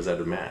match, I was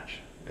at a match.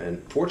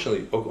 And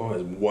fortunately, Oklahoma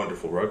has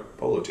wonderful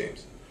polo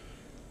teams.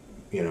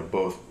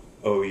 Both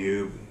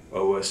OU,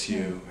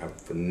 OSU have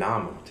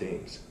phenomenal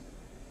teams.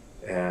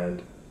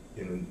 And,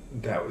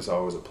 that was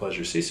always a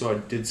pleasure to see. So I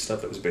did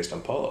stuff that was based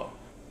on polo.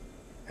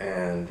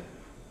 And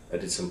I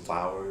did some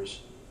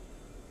flowers.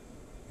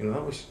 It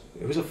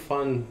was a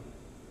fun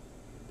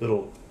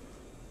little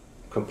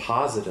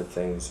composite of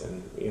things.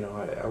 And,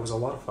 it was a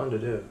lot of fun to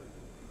do.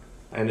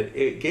 And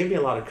it gave me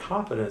a lot of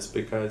confidence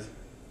because,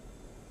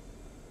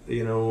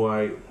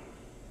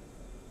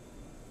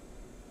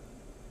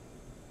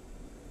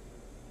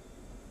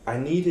 I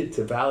needed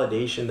the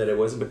validation that it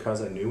wasn't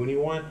because I knew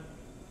anyone.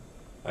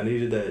 I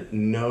needed to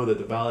know that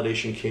the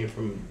validation came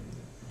from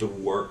the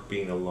work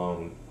being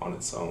alone on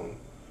its own,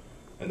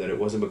 and that it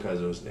wasn't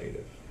because it was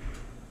native.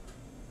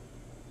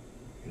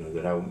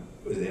 That I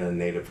was in a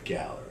native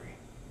gallery,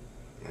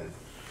 and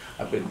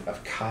I've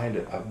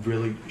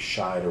really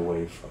shied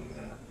away from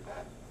that.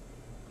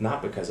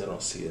 Not because I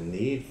don't see a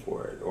need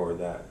for it or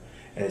that,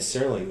 and it's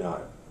certainly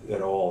not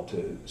at all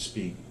to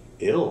speak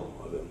ill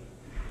of him.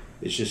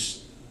 It's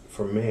just,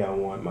 for me, I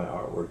want my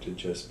artwork to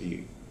just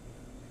be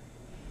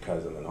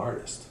because I'm an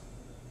artist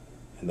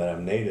and that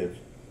I'm native.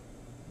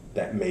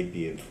 That may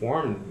be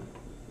informed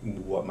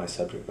what my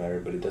subject matter,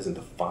 but it doesn't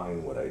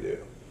define what I do.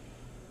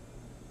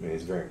 I mean,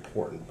 it's very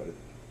important, but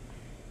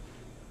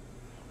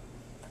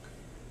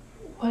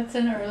What's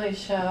an early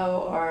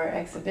show or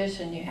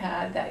exhibition you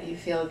had that you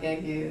feel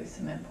gave you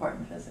some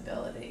important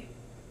visibility?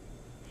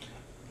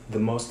 The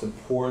most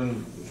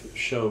important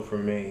show for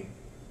me,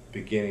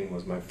 beginning,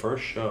 was my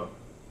first show.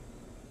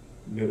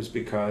 It was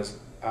because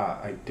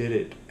I did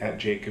it at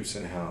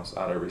Jacobson House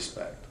out of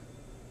respect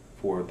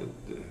for the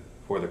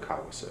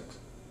Kiowa Six.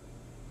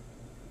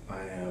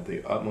 I have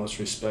the utmost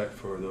respect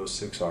for those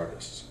 6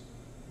 artists,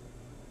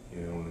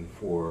 and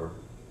for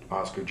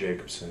Oscar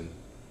Jacobson,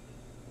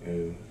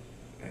 and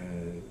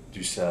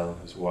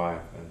Ducelle, his wife,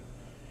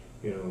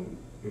 and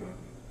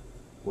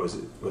was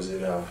it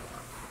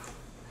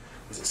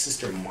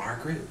Sister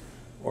Margaret,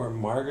 or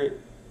Margaret,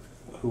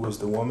 who was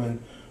the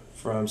woman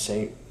from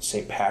St.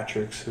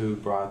 Patrick's who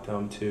brought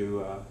them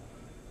to.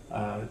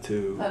 That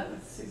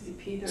was Susie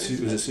Peters. It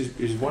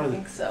was one of the.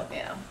 I think so,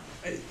 yeah.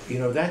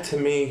 That to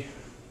me,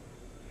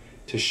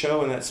 to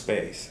show in that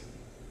space,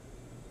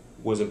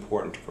 was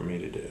important for me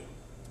to do,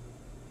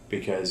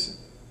 because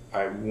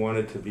I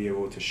wanted to be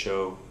able to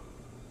show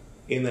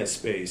in that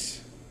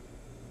space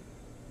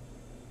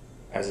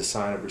as a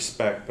sign of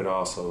respect, but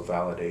also a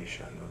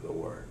validation of the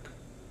work,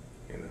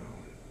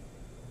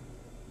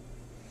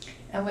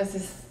 And was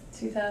this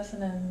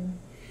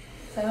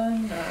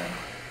 2007 or?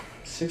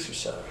 6 or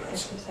 7.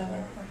 6 or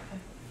 7,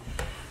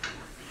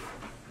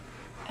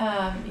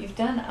 okay. You've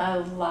done a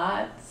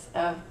lot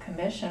of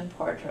commission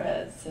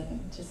portraits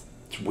and just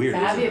it's weird,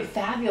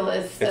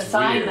 fabulous it's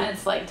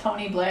assignments, weird. Like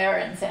Tony Blair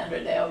and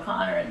Sandra Day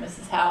O'Connor and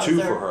Mrs. Hauser.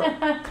 2 for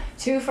her.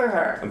 2 for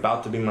her.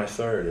 About to be my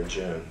 3rd in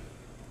June.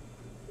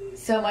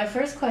 So my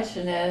first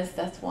question is,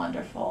 that's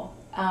wonderful.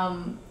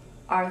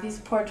 are these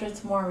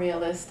portraits more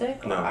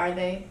realistic, or No. are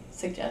they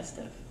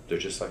suggestive? They're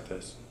just like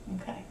this.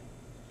 Okay.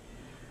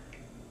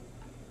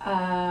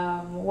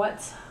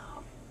 What's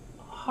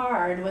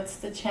hard, what's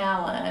the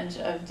challenge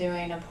of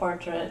doing a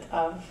portrait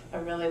of a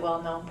really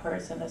well-known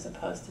person as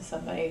opposed to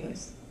somebody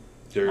who's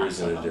There not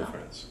isn't so a well-known?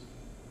 difference.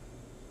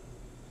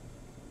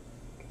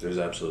 There's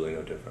absolutely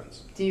no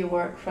difference. Do you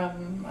work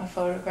from a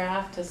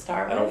photograph to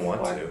start I with? don't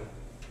want or? to.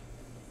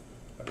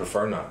 I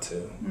prefer not to.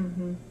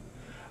 Mm-hmm.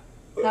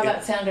 How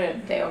about Sandra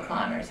Day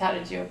O'Connor's? How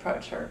did you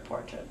approach her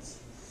portraits?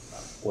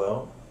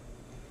 Well,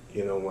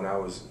 you know, when I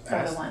was Or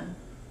asked, the one?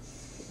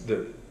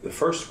 the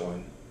first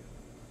one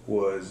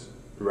was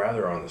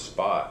rather on the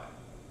spot.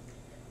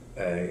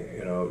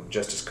 You know,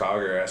 Justice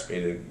Cogger asked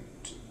me to,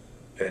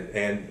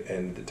 and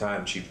at the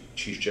time, Chief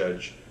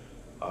Judge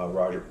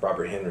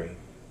Robert Henry,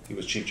 he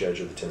was Chief Judge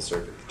of the 10th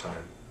Circuit at the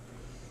time.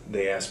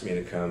 They asked me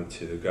to come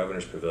to the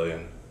Governor's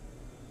Pavilion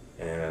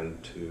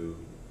and to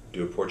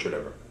do a portrait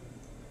of her.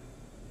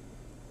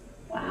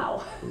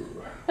 Wow.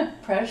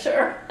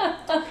 Pressure.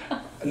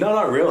 No,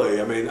 not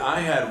really. I mean, I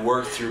had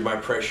worked through my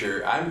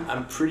pressure.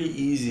 I'm pretty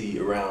easy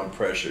around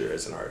pressure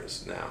as an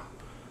artist now.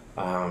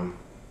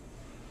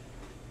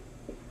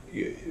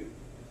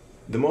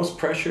 The most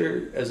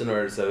pressure as an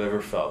artist I've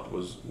ever felt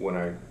was when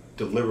I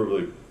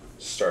deliberately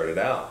started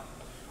out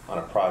on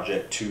a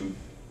project to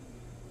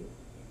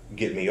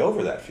get me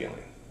over that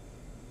feeling.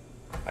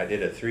 I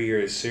did a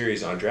 3-year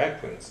series on drag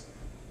queens,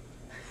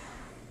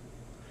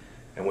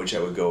 in which I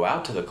would go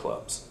out to the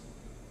clubs,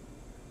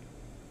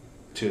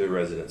 to the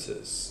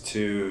residences,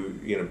 to,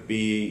 you know,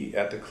 be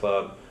at the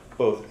club,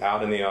 both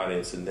out in the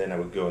audience, and then I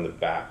would go in the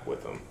back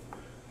with them.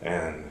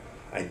 And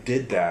I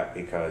did that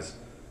because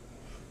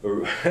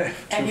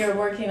And you're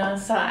working on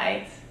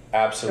site.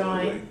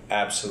 absolutely, drawing.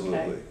 absolutely.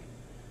 Okay.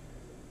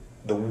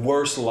 The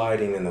worst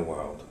lighting in the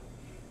world.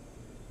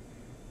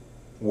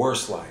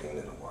 Worst lighting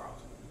in the world.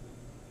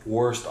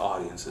 Worst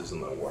audiences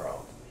in the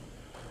world.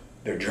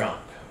 They're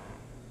drunk.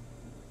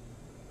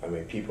 I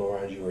mean, people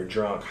around you are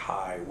drunk,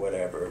 high,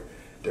 whatever.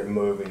 They're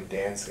moving,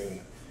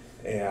 dancing,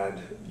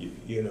 and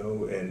you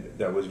know. And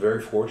that was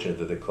very fortunate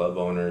that the club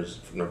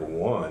owners, number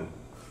one,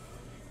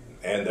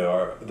 and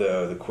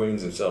the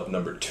queens themselves,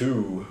 number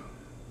two,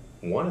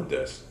 wanted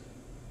this.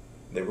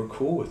 They were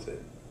cool with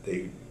it.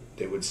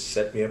 They would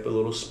set me up a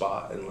little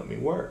spot and let me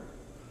work.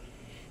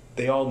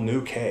 They all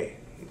knew Kay,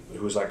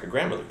 who was like a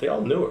grandmother. They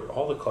all knew her.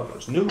 All the club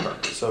owners knew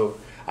her. So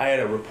I had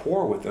a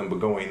rapport with them, but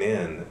going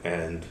in,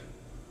 and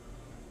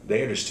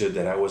they understood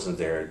that I wasn't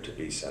there to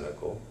be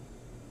cynical.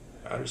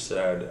 I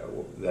understood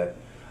that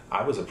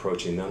I was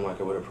approaching them like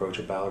I would approach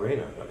a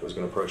ballerina, like I was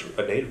going to approach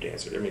a native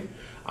dancer. I mean,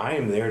 I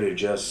am there to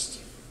just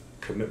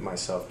commit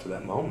myself to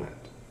that moment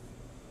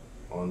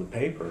on the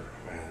paper.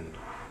 And,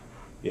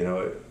 you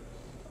know,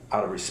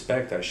 out of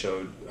respect,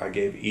 I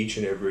gave each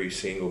and every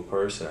single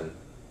person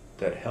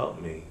that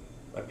helped me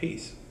a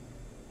piece.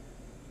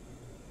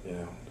 You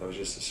know, that was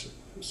just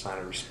a sign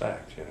of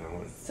respect, you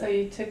know. So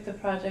you took the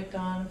project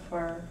on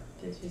for,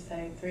 did you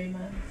say 3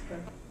 months? Or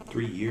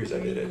 3 years I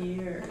did it. 3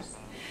 years.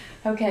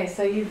 Okay,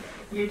 so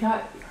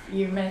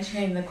you're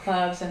mentioning the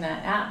clubs and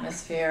that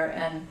atmosphere,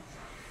 and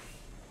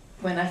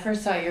when I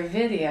first saw your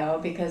video,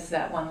 because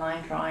that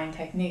one-line drawing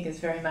technique is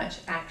very much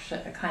action,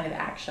 a kind of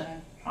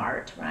action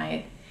art,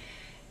 right?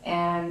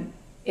 And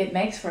it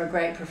makes for a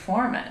great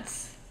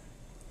performance.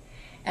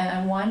 And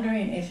I'm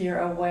wondering if you're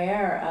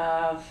aware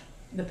of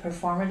the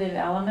performative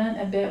element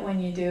a bit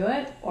when you do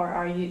it, or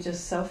are you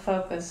just so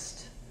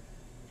focused?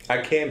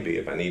 I can be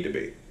if I need to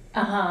be.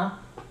 Uh-huh.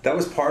 That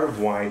was part of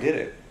why I did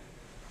it.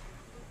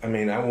 I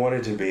mean, I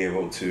wanted to be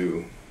able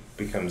to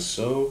become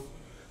so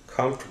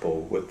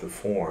comfortable with the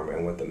form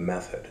and with the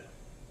method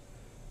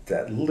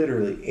that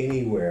literally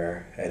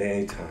anywhere at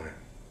any time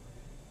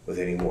with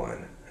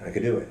anyone I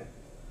could do it.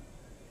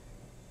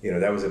 You know,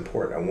 that was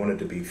important. I wanted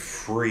to be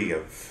free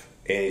of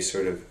any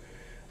sort of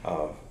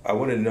I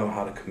wanted to know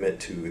how to commit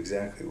to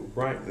exactly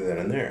right then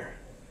and there.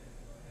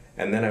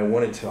 And then I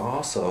wanted to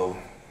also,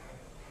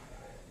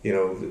 you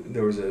know,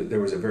 there was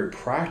a very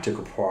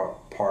practical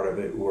part of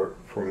it where,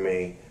 for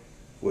me,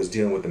 was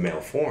dealing with the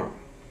male form.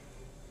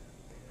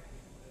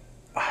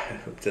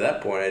 Up to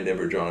that point, I'd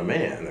never drawn a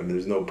man. I mean,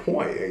 there's no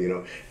point, you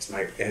know.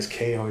 As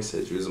Kay always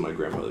said, she was my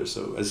grandmother.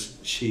 So as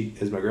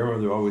my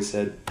grandmother always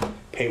said,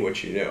 paint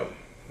what you know.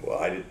 Well,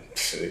 I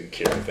didn't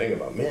care anything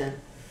about men,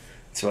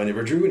 so I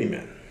never drew any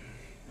men.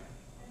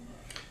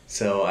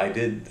 So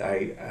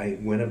I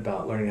went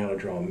about learning how to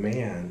draw a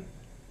man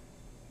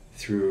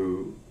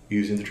through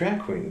using the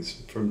drag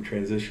queens, from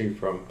transitioning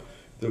from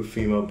the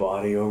female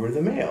body over to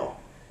the male.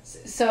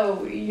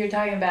 So you're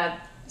talking about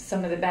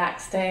some of the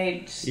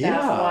backstage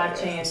stuff,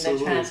 watching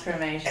absolutely. the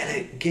transformation. And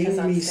it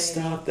gave me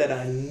stuff that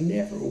I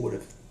never would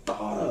have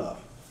thought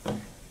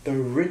of. The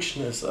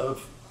richness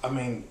of, I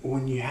mean,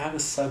 when you have a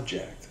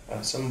subject,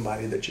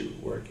 somebody that you're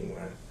working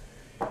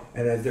with,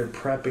 and as they're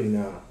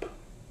prepping up,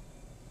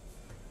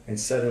 and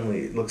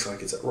suddenly it looks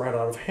like it's right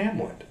out of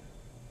Hamlet,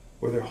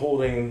 where they're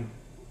holding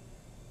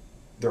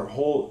their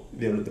whole,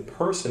 you know, the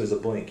person is a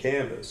blank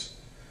canvas,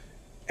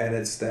 and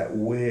it's that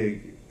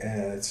wig,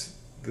 and it's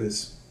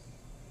this.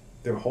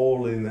 They're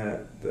holding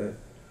the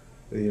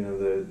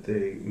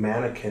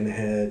mannequin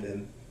head,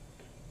 and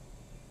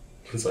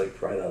it's like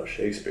right out of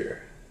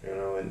Shakespeare,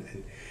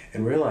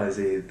 and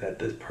realizing that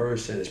this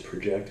person is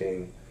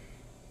projecting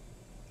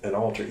an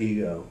alter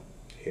ego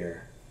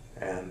here,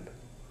 and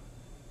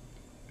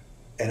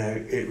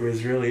it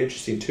was really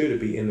interesting too to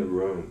be in the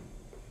room,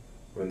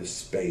 or in the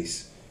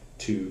space,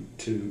 to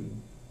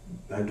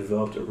I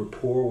developed a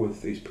rapport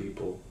with these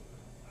people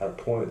at a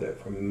point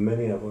that for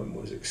many of them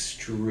was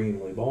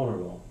extremely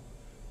vulnerable,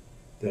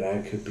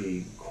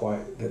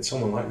 that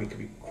someone like me could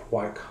be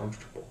quite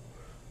comfortable.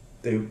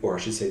 They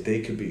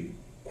could be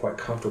quite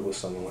comfortable with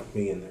someone like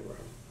me in their room.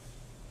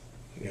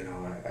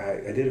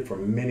 I did it for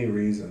many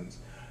reasons,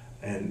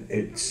 and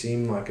it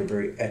seemed like a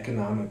very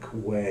economic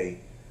way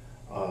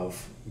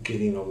of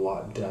getting a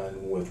lot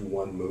done with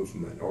one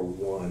movement or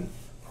one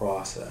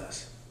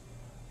process.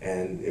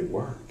 And it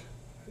worked.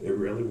 It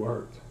really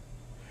worked.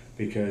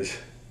 Because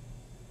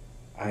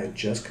I had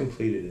just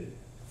completed it,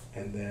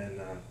 and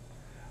then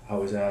I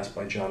was asked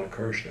by John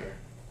Kirshner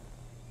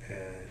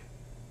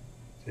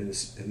in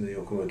the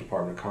Oklahoma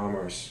Department of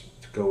Commerce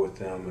to go with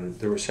them, and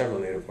there were several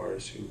Native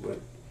artists who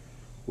went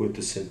with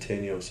the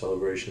centennial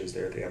celebrations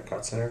there at the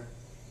Epcot Center.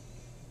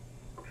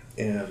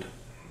 And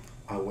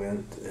I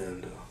went,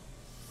 and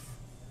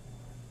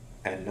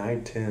at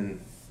 9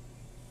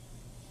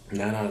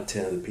 out of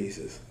 10 of the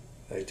pieces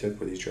they took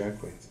were these drag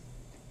queens.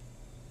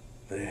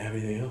 They didn't have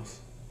anything else.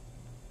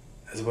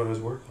 That's what I was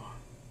working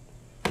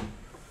on.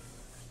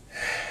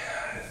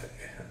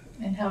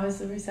 And how was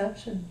the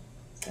reception?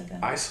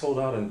 I sold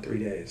out in 3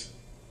 days,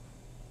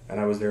 and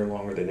I was there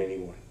longer than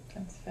anyone.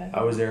 That's fabulous.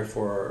 I was there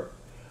for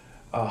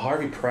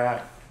Harvey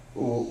Pratt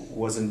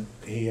wasn't.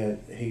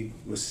 He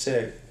was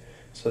sick,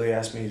 so they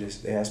asked me to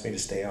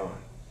stay on,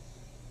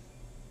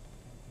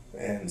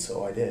 and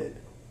so I did,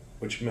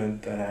 which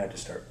meant that I had to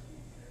start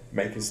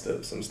making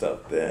some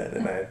stuff then,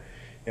 and I,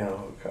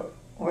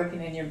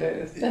 working in your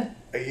booth.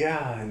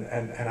 Yeah,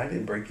 and I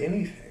didn't break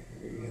anything.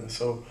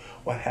 So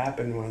what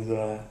happened was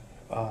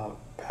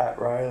Pat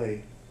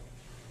Riley.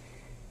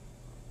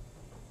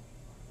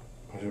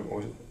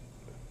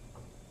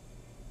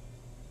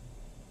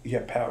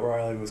 Pat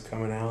Riley was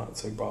coming out,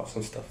 so he brought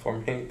some stuff for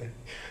me.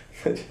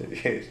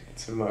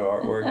 Some of my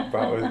artwork he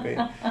brought with me,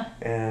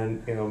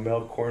 and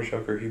Mel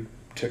Cornshucker, he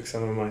took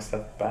some of my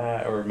stuff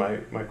back, or my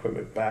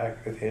equipment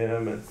back with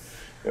him, and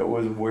it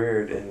was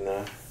weird, and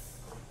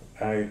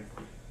I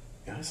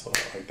saw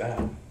it like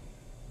that.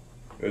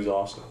 It was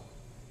awesome.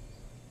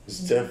 It's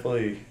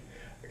definitely,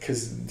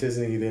 because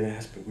Disney then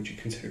asked me, would you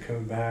consider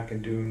coming back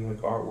and doing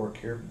like artwork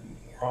here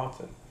more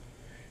often?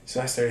 So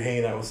I started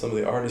hanging out with some of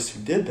the artists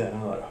who did that,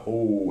 and I'm like,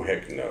 oh,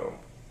 heck no.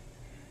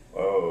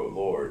 Oh,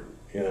 Lord,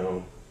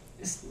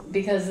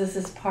 Because this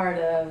is part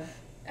of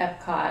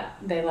Epcot,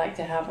 they like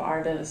to have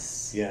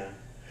artists. Yeah.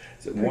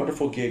 It's a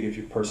wonderful gig if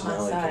your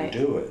personality can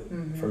do it.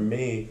 Mm-hmm. For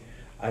me,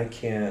 I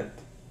can't,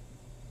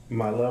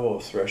 my level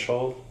of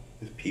threshold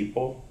with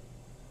people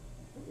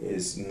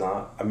is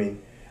not,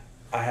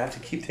 I have to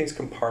keep things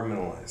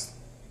compartmentalized.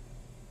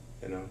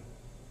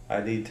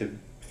 I need to,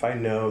 if I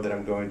know that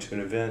I'm going to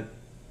an event,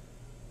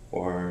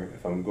 or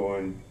if I'm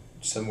going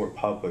somewhere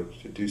public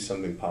to do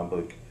something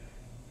public,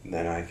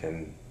 then I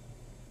can,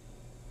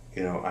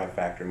 I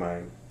factor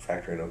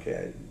in, okay,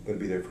 I'm going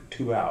to be there for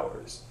 2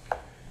 hours.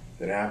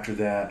 Then after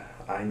that,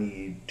 I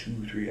need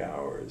 2-3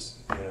 hours,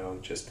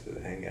 just to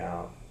hang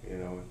out,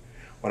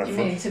 When you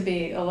mean to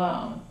be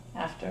alone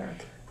after?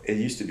 It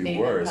used to be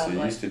worse. It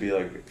used to be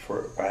like,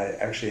 I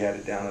actually had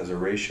it down as a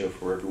ratio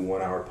for every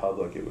 1 hour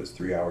public, it was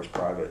 3 hours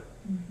private,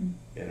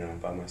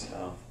 by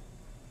myself.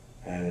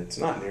 And it's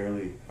not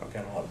nearly, I've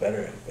gotten a lot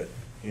better at it, but,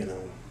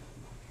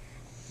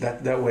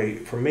 that way,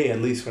 for me,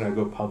 at least when I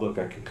go public,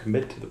 I can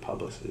commit to the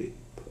publicity,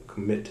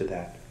 commit to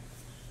that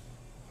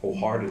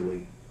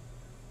wholeheartedly,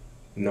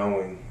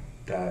 knowing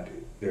that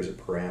there's a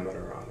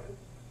parameter on it.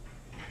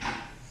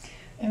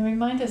 And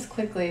remind us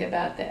quickly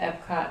about the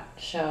Epcot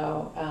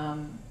show.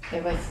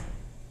 It was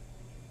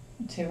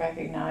to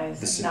recognize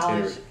the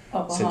acknowledge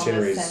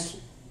centenaries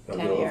of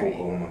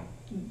Oklahoma.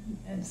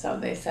 And so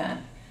they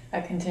sent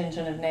a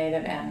contingent of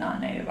Native and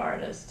non-Native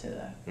artists to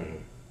the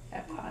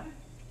Epcot.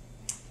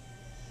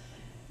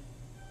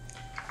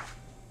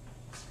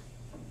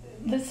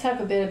 Let's talk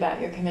a bit about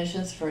your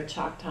commissions for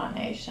Choctaw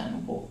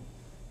Nation.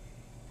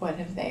 What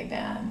have they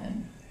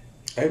been?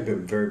 They've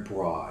been very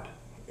broad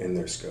in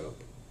their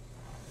scope.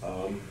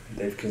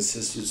 They've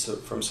consisted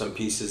from some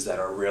pieces that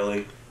are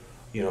really,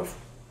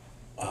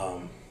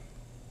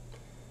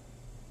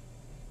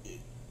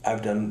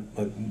 I've done,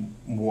 like,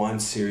 one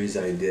series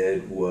I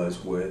did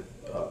was with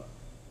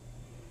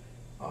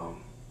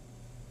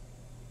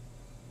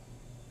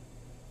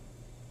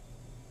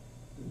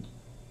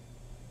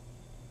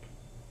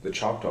the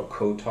Choctaw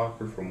Code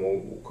Talkers from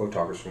World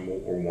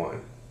War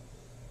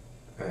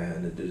I,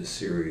 and I did a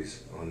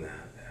series on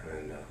that,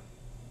 and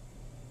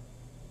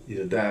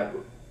that,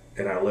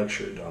 and I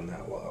lectured on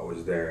that while I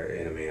was there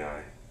at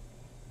NMAI,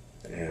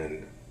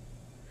 and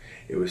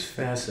it was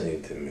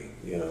fascinating to me,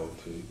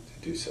 to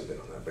do something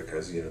on that,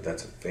 because,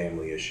 that's a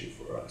family issue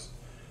for us.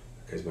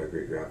 Because my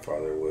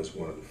great-grandfather was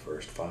one of the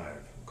first 5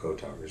 code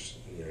talkers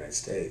in the United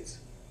States.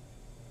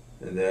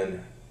 And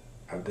then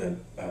I've done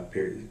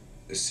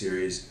a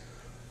series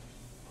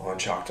on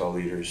Choctaw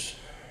leaders,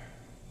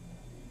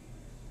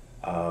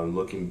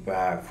 looking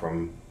back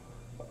from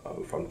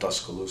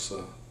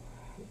Tuscaloosa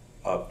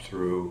up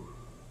through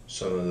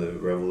some of the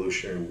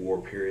Revolutionary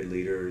War period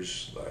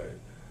leaders like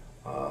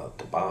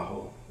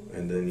Tabajo,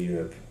 and then you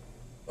have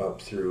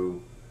up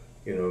through,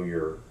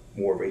 your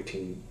War of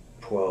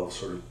 1812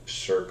 sort of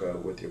circa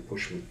with your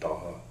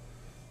Pushmitaha,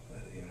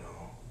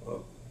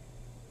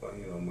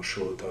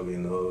 Mashulatabi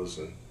and those,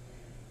 and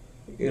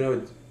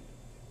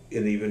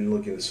and even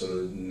looking at some of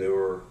the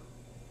newer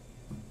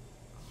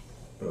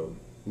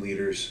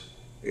leaders,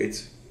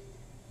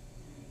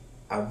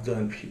 I've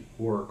done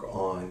work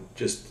on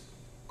just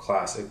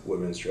classic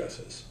women's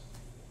dresses.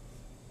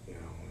 And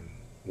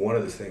one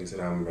of the things that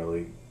I'm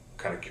really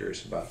kind of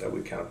curious about, that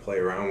we kind of play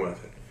around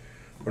with it,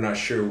 we're not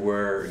sure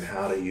where and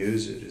how to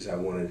use it, is I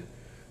want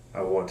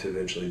to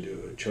eventually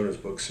do a children's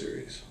book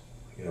series.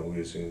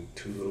 Using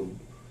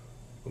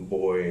a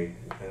boy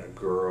and a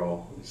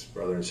girl, his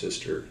brother and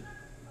sister,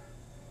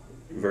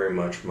 very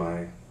much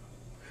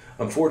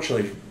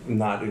unfortunately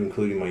not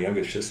including my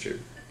youngest sister,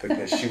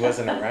 because she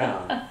wasn't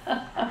around,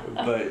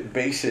 but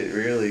base it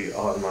really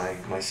on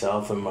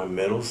myself and my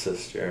middle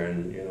sister,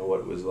 and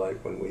what it was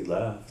like when we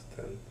left,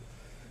 and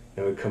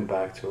we come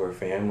back to our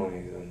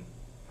families, and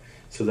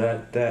so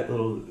that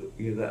little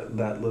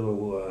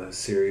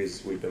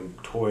series we've been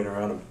toying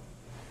around and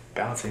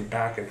bouncing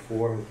back and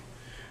forth.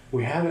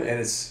 We haven't, and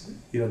it's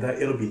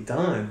that it'll be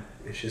done.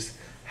 It's just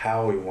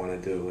how we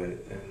want to do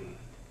it,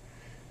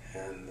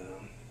 and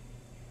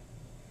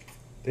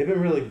they've been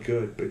really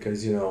good,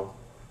 because the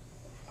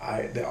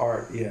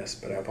art, yes,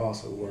 but I've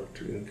also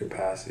worked in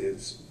capacity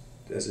as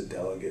a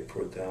delegate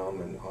for them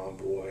and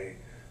envoy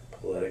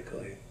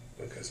politically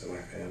because of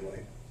my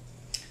family.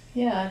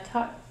 Yeah,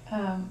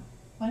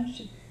 why don't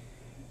you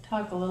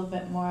talk a little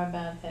bit more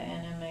about the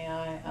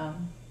NMAI,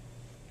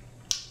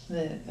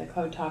 the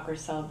Code Talker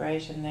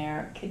celebration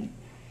there.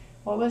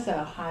 What was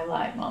a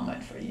highlight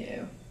moment for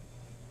you?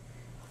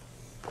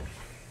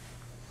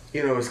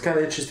 It's kind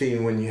of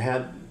interesting when you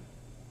had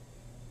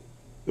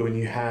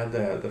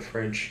the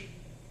French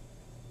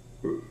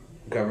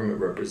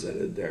government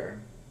represented there,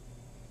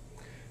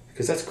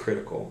 because that's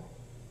critical.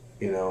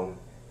 World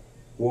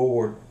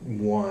War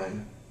I,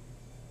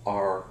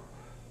 our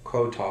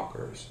code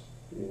talkers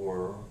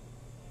were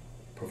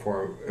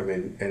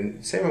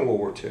and same in World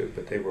War II,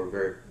 but they were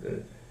very.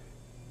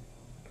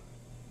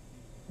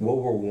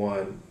 World War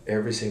I,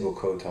 every single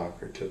code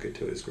talker took it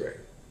to his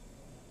grave.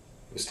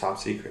 It was top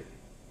secret,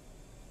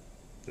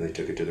 and they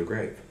took it to the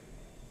grave.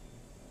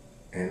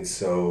 And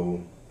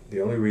so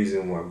the only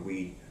reason why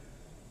we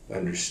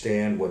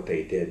understand what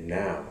they did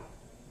now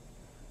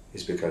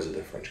is because of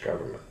the French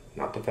government,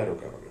 not the federal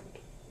government.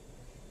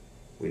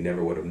 We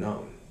never would have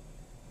known.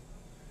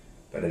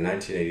 But in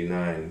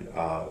 1989,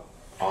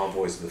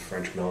 envoys of the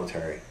French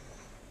military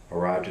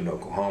arrived in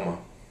Oklahoma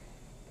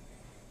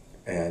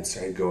and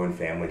started going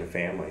family to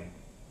family,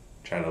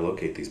 trying to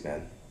locate these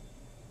men.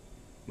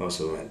 Most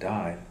of them had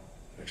died.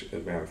 Actually,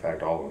 as a matter of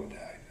fact, all of them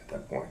died at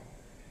that point.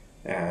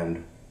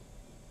 And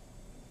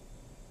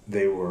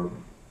they were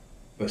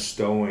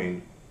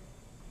bestowing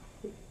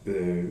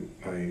a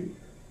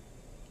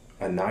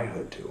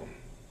knighthood to them.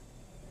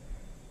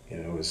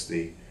 It was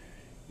the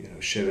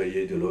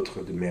Chevalier de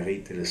l'Ordre de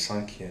Mérite de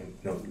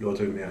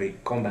l'Ordre de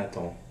Mérite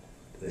combattant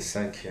de la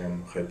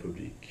 5e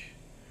République,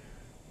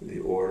 the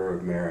Order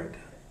of Merit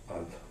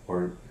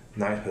or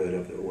knighthood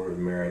of the Order of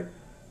Merit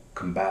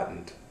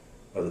combatant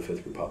of the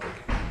Fifth Republic.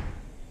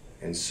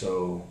 And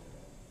so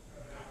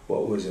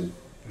what was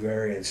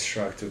very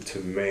instructive to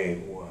me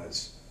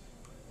was,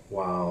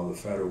 while the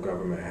federal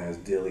government has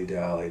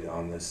dilly-dallied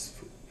on this,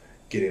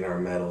 getting our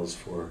medals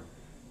for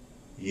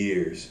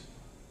years,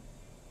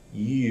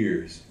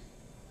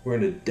 we're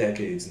into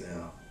decades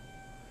now.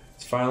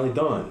 It's finally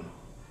done.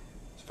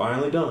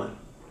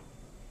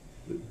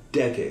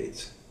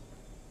 Decades.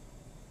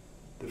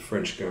 The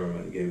French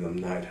government gave them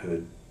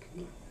knighthood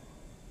in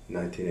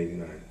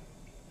 1989.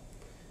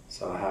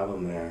 So to have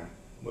them there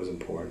was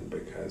important,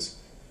 because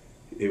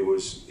it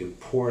was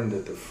important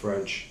that the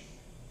French,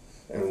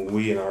 and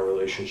we in our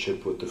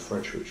relationship with the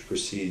French, which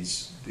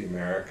precedes the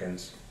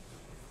Americans'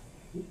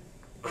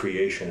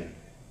 creation,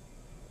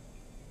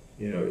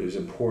 it was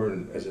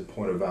important as a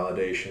point of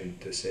validation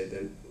to say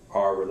that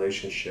our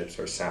relationships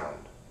are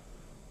sound,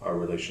 our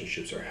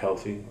relationships are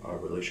healthy, our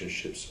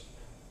relationships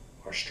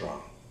are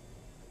strong.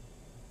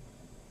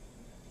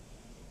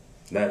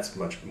 That's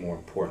much more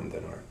important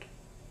than art.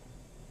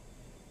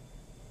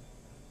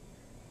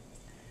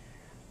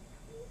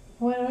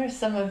 What are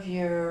some of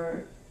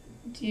do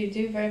you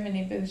do very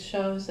many booth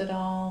shows at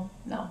all?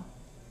 No.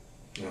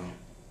 No.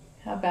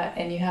 How about,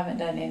 and you haven't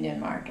done Indian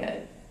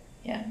Market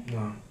yet?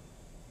 No.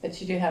 But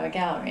you do have a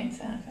gallery in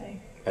Santa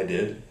Fe. I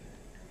did.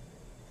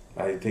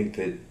 I think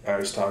that I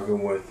was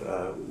talking with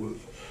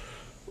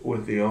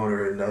with the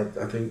owner, and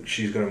I think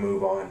she's going to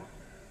move on.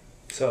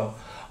 So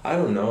I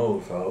don't know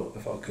if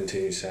I'll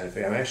continue Santa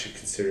Fe. I'm actually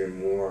considering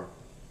more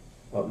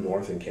up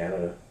north in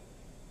Canada.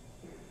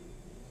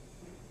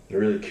 I'm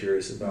really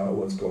curious about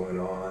what's going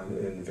on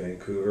in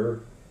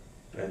Vancouver,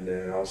 and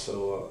then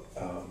also,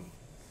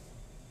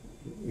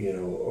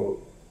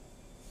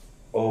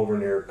 over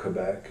near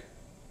Quebec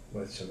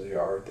with some of the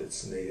art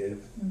that's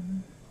native.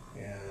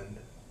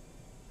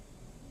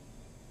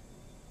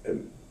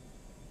 And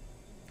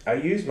I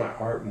use my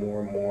art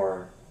more and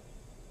more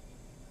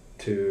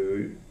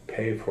to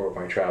pay for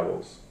my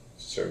travels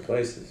to certain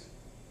places.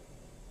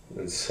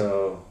 And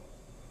so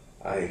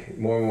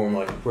more and more I'm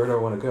like, where do I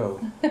want to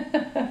go?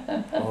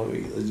 Well,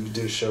 let's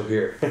do a show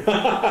here. So you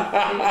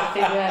gotta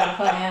figure out a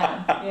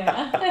plan.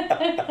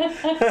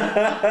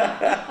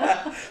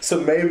 Yeah. So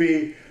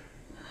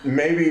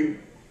maybe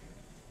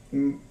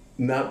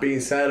not being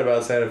sad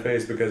about Santa Fe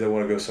is because I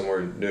want to go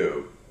somewhere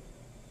new.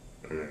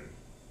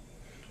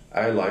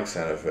 I like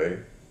Santa Fe,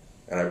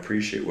 and I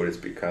appreciate what it's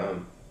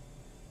become.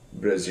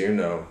 But as you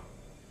know,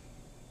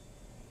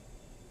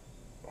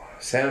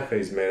 Santa Fe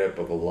is made up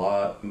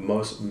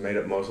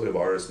mostly of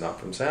artists not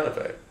from Santa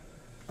Fe.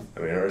 I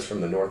mean, artists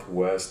from the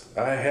Northwest.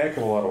 A heck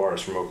of a lot of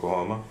artists from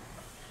Oklahoma.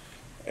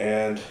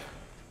 And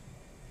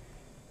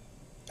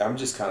I'm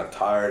just kind of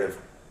tired of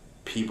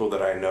people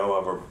that I know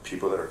of, or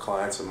people that are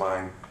clients of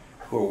mine,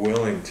 who are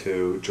willing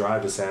to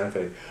drive to Santa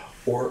Fe,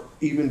 or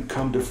even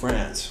come to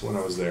France when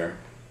I was there,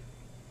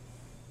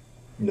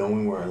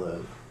 knowing where I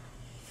live,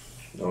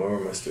 knowing where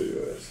my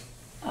studio is.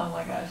 Oh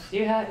my gosh,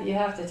 you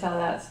have to tell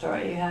that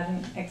story. You had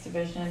an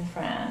exhibition in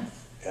France.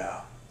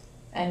 Yeah.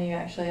 And you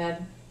actually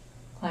had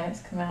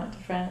clients come out to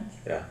France.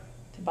 Yeah.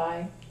 To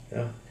buy.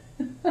 Yeah.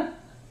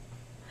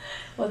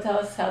 Well, tell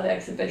us how the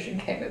exhibition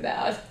came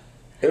about.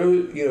 It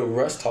was,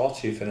 Russ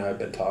Tallchief and I have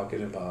been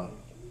talking about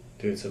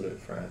doing something in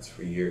France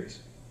for years,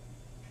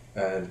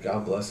 and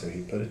God bless him,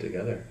 he put it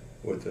together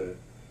with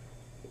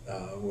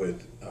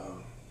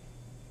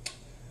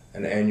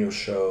an annual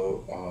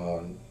show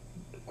on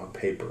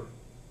paper.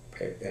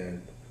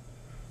 And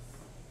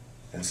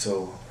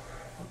so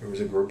there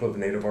was a group of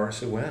native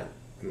artists who went.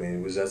 I mean,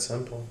 it was that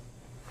simple.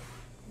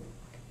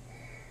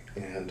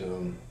 And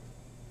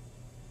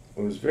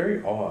it was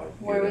very odd.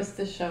 Where was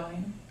the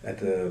showing? At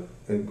the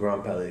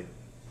Grand Palais.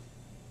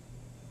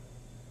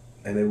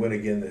 And they went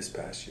again this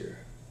past year.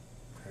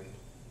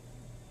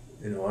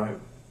 And,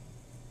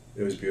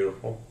 it was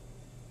beautiful.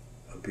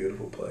 A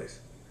beautiful place.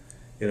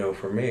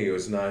 For me, it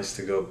was nice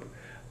to go.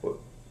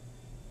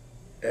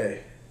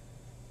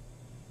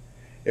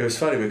 It was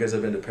funny because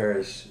I've been to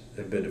Paris,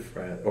 I've been to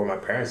France, or my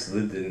parents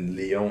lived in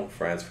Lyon,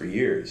 France for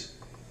years.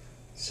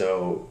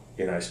 So,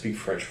 I speak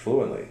French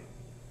fluently.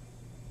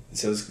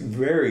 So it's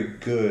very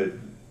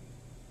good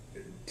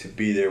to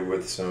be there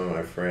with some of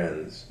my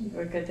friends. You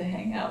were good to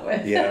hang out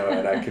with.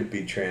 And I could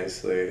be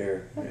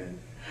translator. And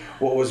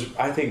what was,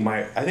 one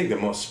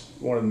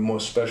of the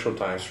most special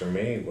times for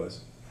me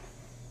was,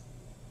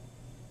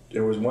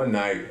 there was one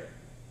night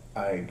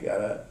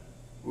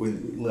we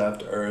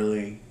left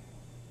early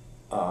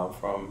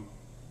from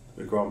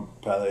the Grand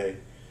Palais,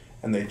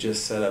 and they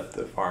just set up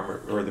the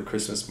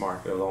Christmas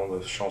market along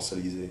the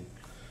Champs-Élysées.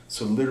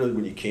 So literally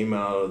when you came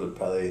out of the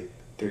Palais,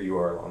 there you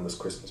are on this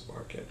Christmas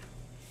market.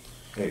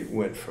 And it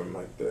went from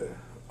like the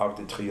Arc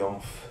de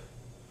Triomphe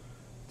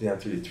down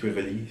to the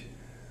Tuileries,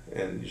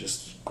 and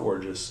just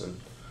gorgeous.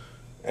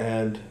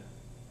 And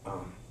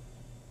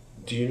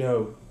do you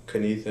know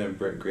Kanitha and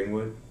Brent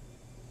Greenwood?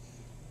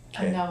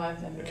 I know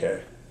of them.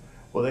 Okay.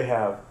 Well, they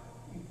have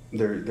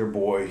their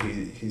boy.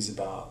 He's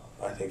about,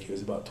 I think he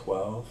was about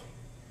 12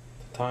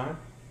 at the time.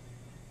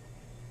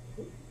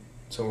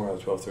 Somewhere around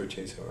 12,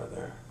 13, somewhere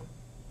there.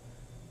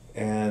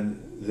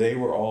 And they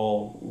were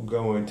all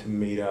going to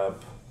meet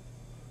up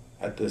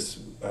at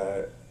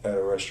a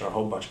restaurant, a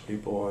whole bunch of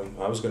people, and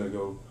I was going to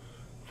go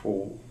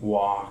for a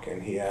walk,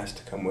 and he asked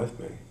to come with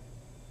me.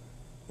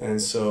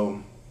 And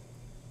so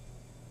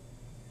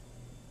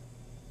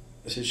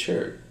I said,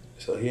 sure.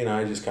 So he and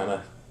I just kind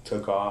of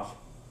took off,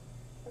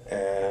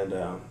 and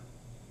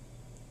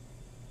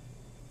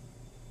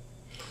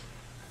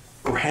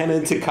ran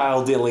into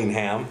Kyle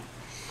Dillingham.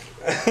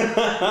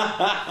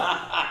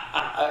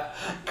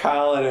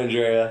 Kyle and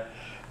Andrea.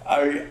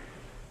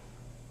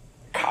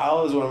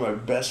 Kyle is one of my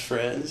best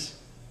friends.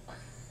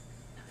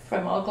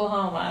 From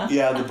Oklahoma.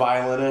 Yeah, the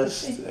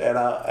violinist. And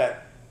I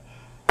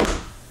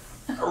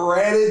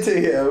ran into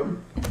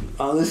him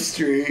on the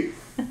street.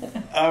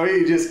 I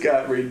mean, it just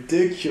got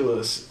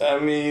ridiculous. I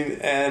mean,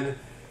 and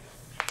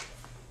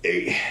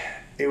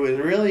it was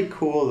really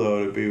cool,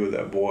 though, to be with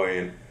that boy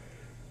and,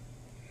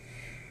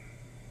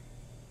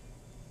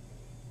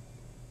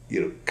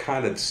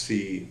 kind of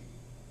see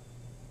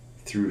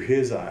through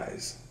his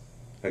eyes,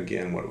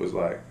 again, what it was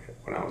like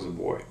when I was a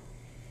boy,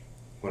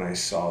 when I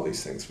saw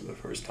these things for the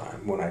first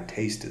time, when I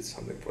tasted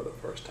something for the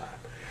first time.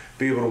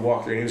 Be able to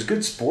walk there, and he was a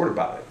good sport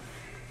about it.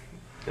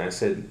 And I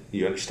said,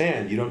 you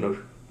understand, you don't know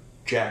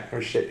jack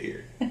or shit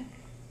here.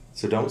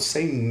 So don't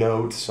say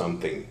no to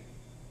something.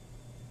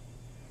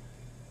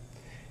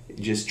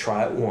 Just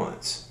try it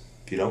once.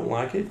 If you don't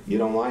like it, you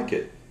don't like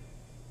it.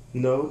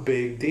 No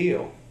big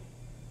deal.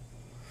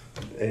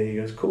 And he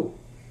goes, cool.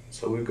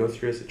 So we go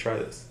through this and try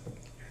this.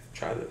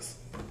 Try this.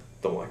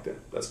 Don't like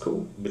that. That's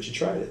cool. But you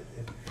tried it.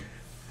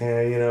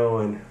 And,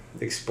 and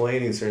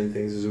explaining certain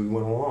things as we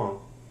went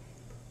along.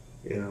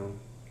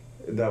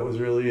 That was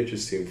really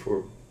interesting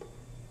for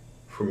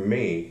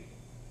me.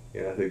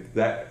 I think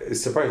that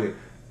is surprising.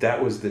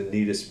 That was the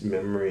neatest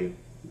memory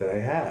that I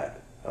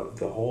had of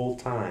the whole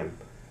time,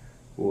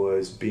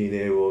 was being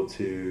able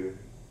to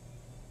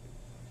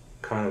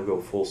kind of go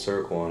full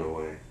circle in a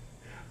way.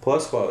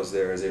 Plus, while I was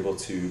there, I was able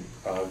to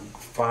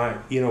find,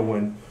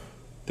 when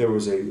there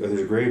was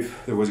a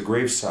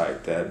grave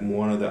site that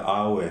one of the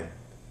Iowa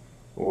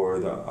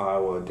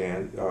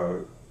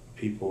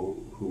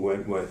people who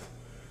went with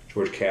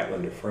George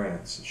Catlin to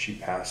France, she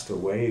passed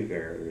away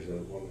there. There's a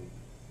woman,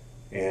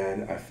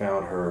 and I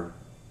found her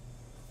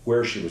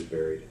where she was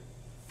buried.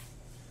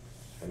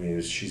 I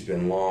mean, she's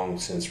been long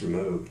since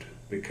removed,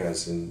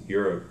 because in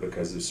Europe,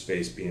 because of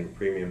space being a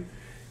premium,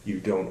 you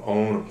don't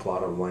own a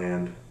plot of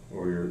land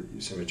or your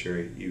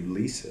cemetery, you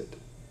lease it.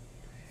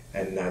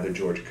 And neither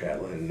George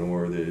Catlin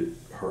nor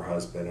her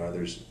husband or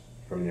others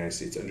from the United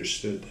States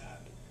understood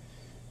that.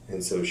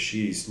 And so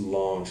she's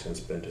long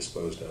since been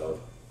disposed of,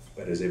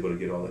 but is able to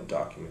get all that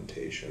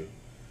documentation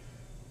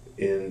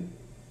in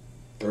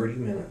 30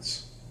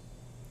 minutes,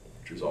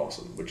 which was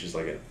awesome, which is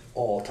like an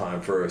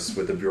all-time first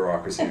with the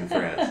bureaucracy in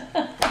France.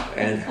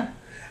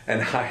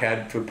 And I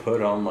had to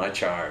put on my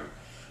charm.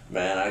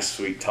 Man, I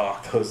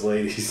sweet-talked those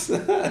ladies.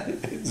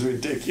 It's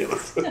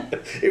ridiculous.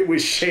 It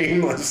was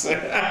shameless.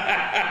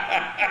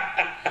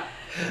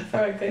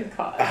 For a good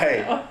cause.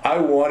 I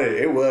wanted.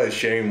 It was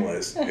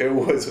shameless. It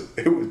was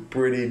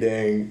pretty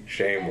dang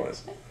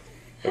shameless.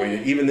 I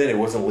mean, even then, it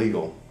wasn't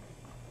legal.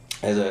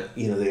 As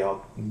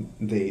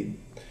the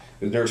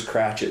Nurse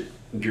Cratchit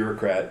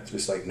bureaucrat,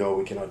 just like, no,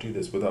 we cannot do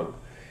this without.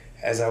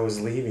 As I was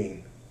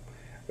leaving,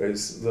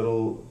 this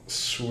little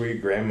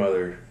sweet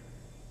grandmother,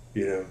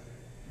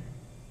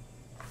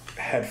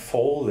 had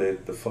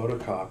folded the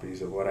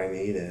photocopies of what I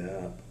needed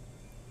up.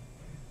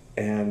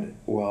 And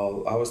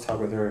while I was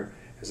talking with her,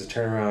 as I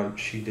turned around,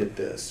 she did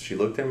this. She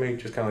looked at me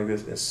just kind of like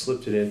this and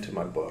slipped it into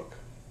my book.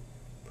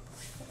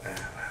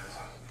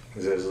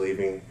 As I was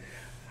leaving,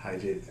 I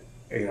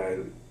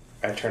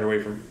turned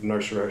away from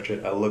Nurse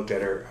Cratchit. I looked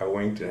at her, I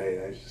winked, and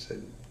I just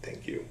said,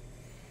 thank you.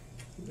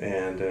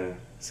 And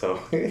so...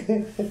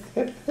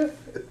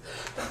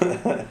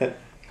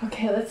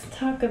 Okay, let's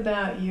talk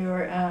about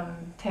your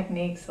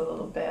techniques a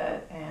little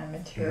bit and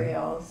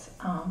materials.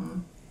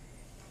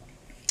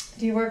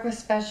 Do you work with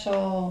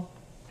special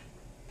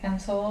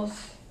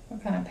pencils?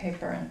 What kind of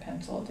paper and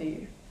pencil do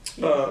you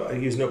use? I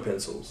use no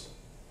pencils.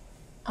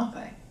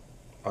 Okay.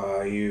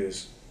 I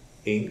use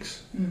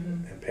inks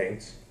and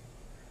paints.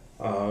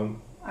 Are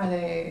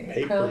they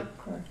paper,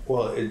 acrylic or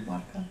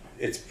watercolor?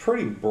 It's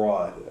pretty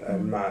broad.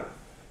 I'm not.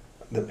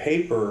 The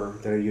paper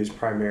that I use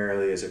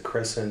primarily is a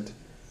crescent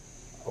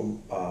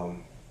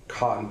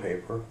cotton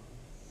paper.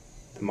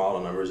 The model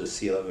number is a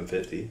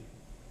C1150.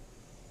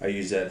 I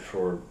use that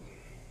for.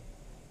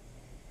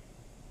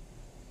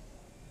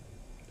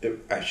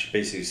 I should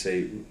basically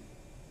say,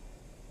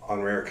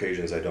 on rare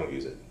occasions, I don't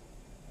use it.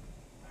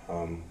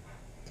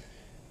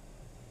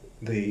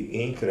 The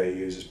ink that I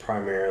use is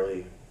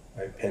primarily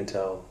a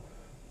Pentel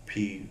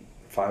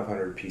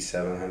P500,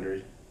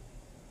 P700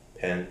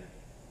 pen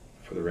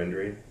for the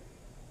rendering.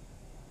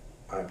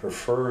 I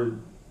prefer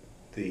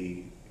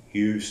the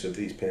use of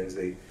these pens.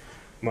 They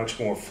much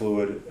more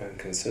fluid and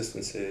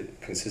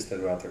consistent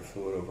about their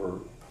fluid over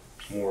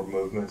more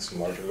movements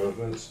and larger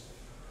movements.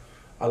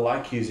 I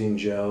like using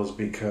gels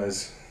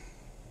because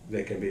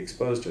they can be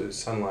exposed to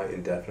sunlight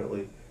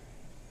indefinitely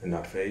and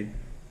not fade.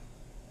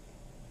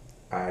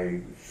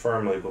 I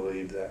firmly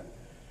believe that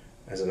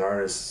as an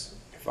artist,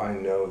 if I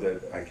know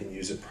that I can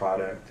use a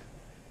product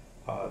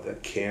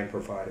that can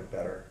provide a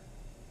better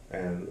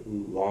and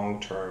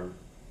long-term,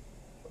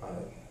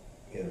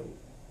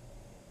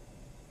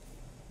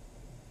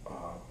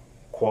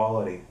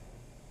 quality,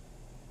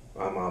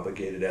 I'm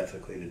obligated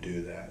ethically to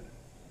do that.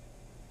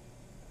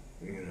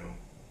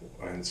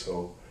 And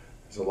so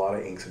there's a lot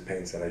of inks and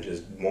paints that I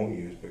just won't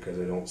use because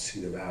I don't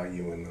see the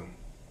value in them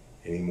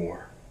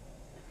anymore.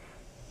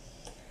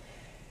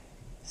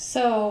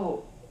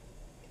 So,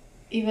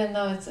 even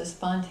though it's a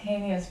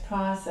spontaneous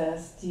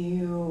process, do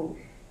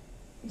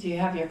you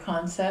have your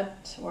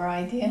concept or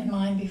idea in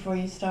mind before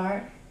you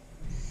start?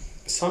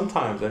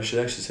 Sometimes, I should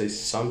actually say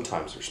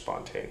sometimes they're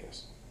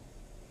spontaneous.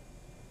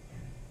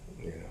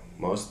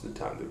 Most of the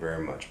time they're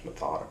very much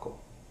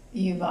methodical.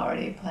 You've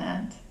already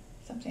planned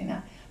something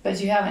now, but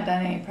you haven't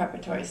done any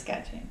preparatory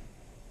sketching.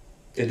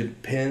 It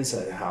depends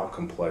on how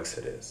complex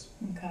it is.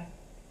 Okay.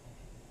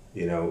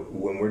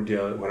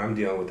 When I'm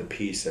dealing with a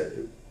piece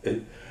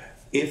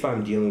if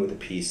I'm dealing with a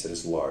piece that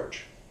is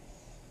large,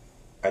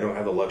 I don't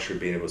have the luxury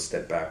of being able to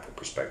step back for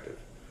perspective.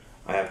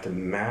 I have to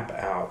map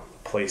out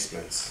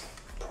placements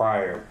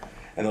prior,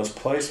 and those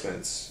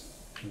placements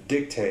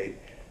dictate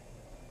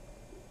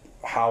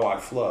how I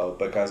flow,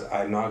 because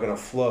I'm not going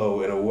to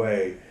flow in a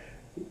way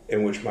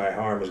in which my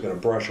arm is going to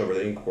brush over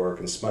the ink work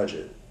and smudge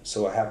it.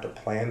 So I have to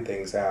plan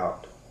things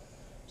out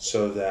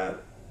so that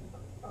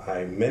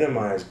I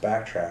minimize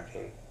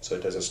backtracking so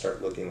it doesn't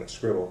start looking like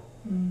scribble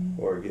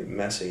or get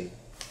messy,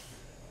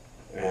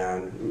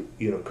 and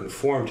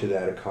conform to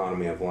that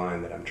economy of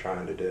line that I'm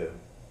trying to do.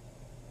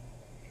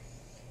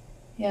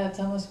 Yeah, it's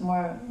almost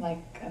more like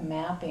a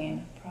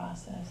mapping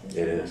process, isn't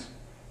it? It is.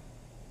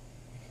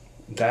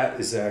 That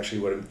is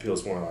actually what it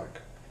feels more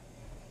like.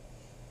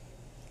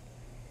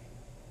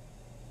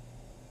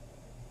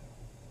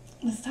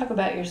 Let's talk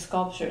about your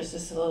sculptures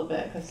just a little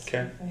bit, because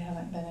Okay. we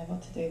haven't been able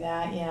to do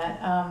that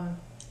yet.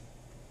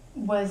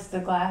 Was the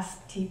glass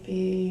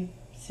teepee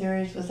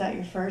series, was that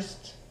your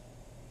first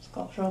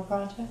sculptural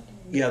project?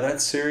 Yeah,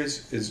 that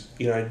series is,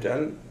 I'd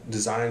done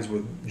designs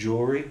with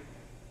jewelry,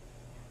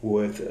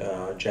 with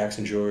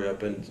Jackson Jewelry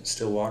up in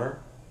Stillwater.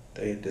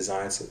 They had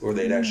designed, or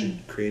they'd actually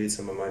created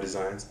some of my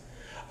designs.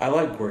 I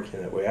like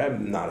working that way.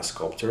 I'm not a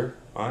sculptor.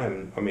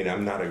 I'm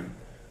not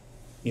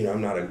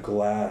a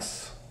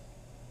glass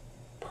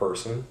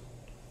person.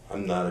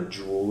 I'm not a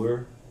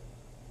jeweler.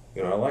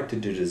 I like to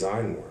do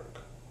design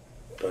work,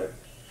 but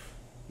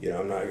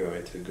I'm not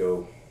going to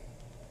go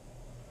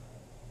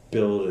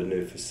build a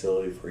new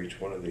facility for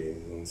each one of these.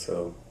 And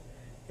so,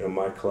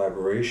 my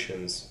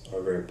collaborations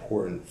are very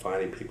important,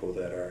 finding people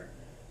that are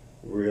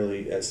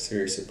really as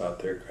serious about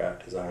their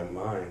craft as I am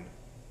mine.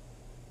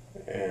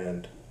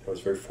 And I was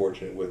very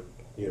fortunate with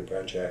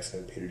Brad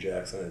Jackson and Peter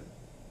Jackson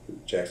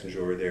at Jackson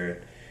Jewelry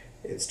there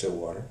in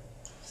Stillwater.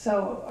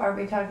 So are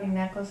we talking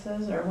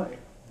necklaces, or what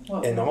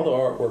And all the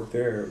artwork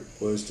there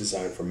was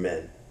designed for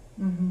men.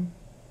 Mm-hmm.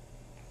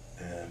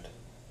 And,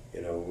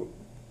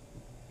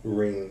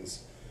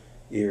 rings,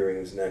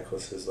 earrings,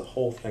 necklaces, the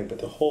whole thing. But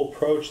the whole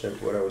approach that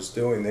what I was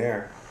doing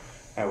there,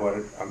 and what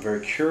I'm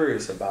very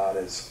curious about,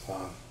 is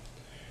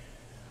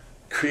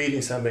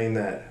creating something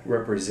that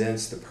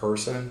represents the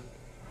person,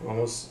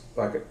 almost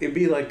like it'd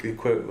be like the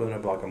equivalent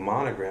of like a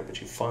monogram, but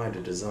you find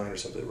a design or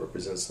something that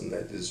represents them,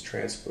 that is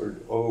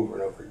transferred over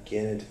and over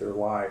again into their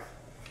life.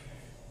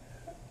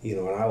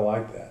 And I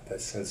like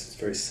that sense. It's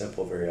very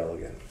simple, very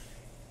elegant.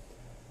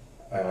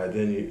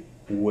 Then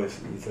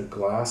with the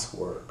glass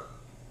work,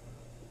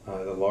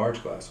 the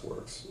large glass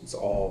works, it's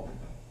all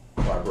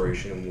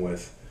collaboration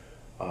with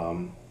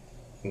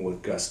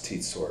Gus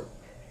Teetsort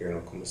here in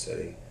Oklahoma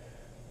City,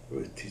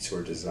 with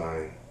Teetsort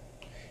Design,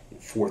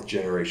 4th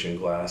generation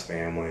glass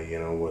family,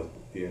 with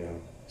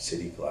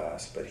city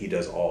glass, but he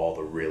does all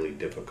the really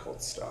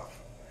difficult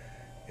stuff.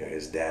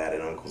 His dad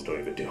and uncles don't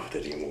even deal with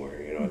it anymore.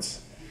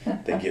 It's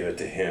they give it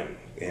to him.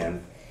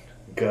 And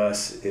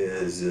Gus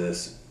is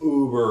this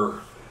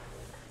uber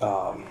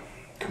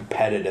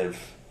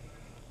competitive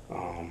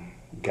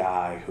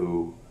guy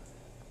who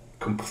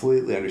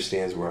completely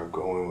understands where I'm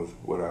going with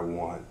what I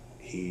want.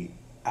 He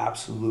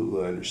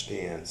absolutely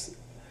understands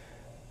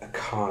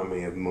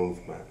economy of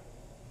movement,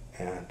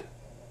 and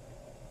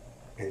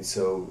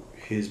so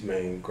his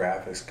main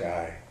graphics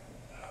guy,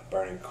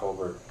 Bernie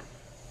Colbert,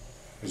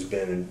 has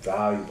been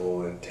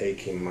invaluable in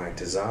taking my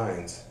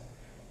designs,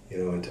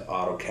 into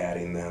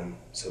AutoCADing them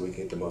so we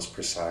can get the most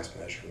precise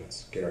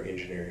measurements, get our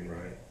engineering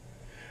right.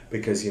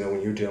 Because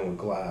when you're dealing with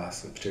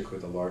glass, and particularly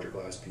the larger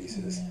glass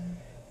pieces,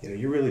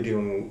 you're really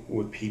dealing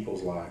with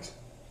people's lives,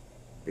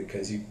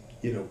 because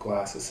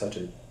glass is such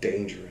a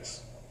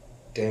dangerous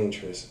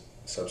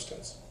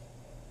substance.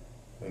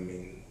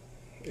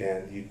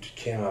 And you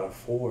cannot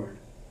afford.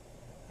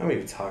 I'm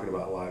even talking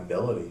about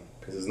liability,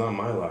 because it's not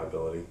my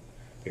liability,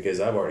 because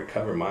I've already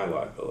covered my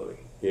liability.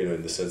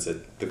 In the sense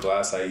that the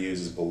glass I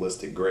use is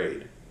ballistic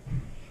grade.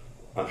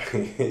 I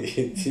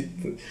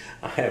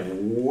have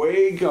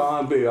way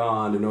gone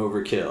beyond an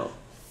overkill.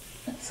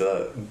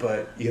 So,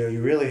 but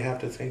you really have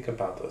to think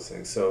about those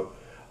things. So,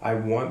 I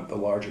want the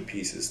larger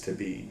pieces to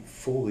be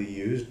fully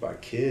used by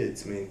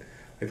kids. Like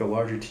the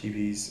larger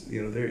TVs,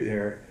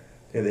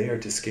 they are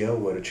to scale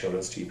what a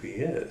children's TV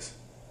is,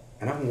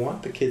 and I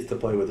want the kids to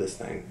play with this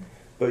thing.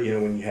 But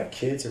when you have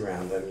kids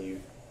around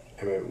them,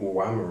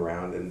 when I'm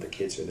around and the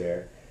kids are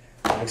there,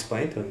 I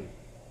explain to them,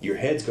 your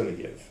head's going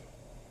to give,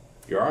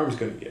 your arm's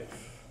going to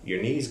give,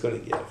 your knee's going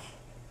to give.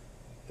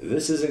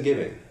 This isn't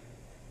giving.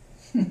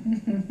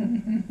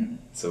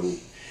 So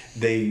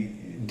they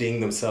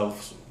ding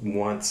themselves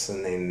once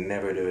and they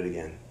never do it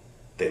again.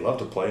 They love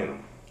to play in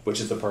them, which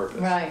is the purpose.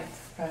 Right,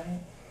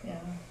 yeah.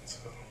 So.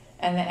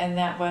 And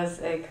that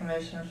was a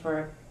commission for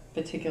a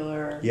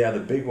particular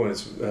the big one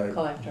is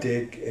collector.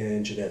 Dick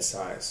and Jeanette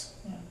Size,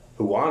 Yeah.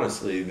 who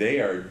honestly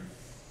they're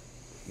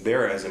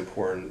as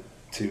important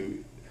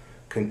to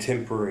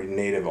contemporary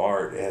Native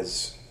art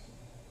as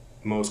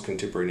most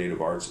contemporary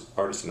Native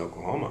artists in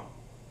Oklahoma.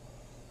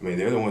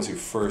 They're the ones who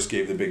first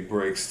gave the big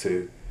breaks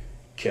to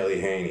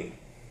Kelly Haney,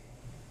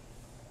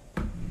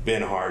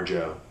 Ben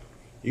Harjo.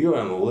 You go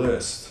down the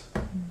list.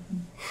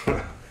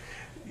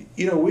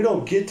 We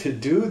don't get to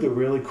do the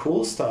really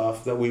cool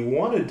stuff that we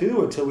want to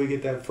do until we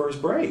get that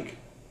first break.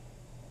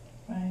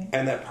 Right.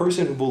 And that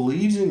person who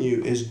believes in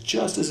you is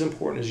just as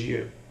important as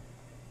you.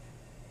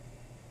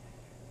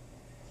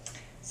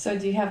 So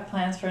do you have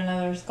plans for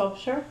another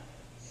sculpture?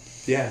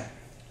 Yeah.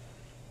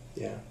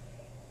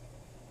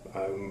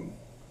 I'm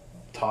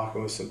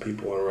talking with some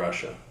people in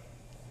Russia,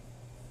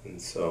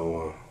 and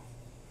so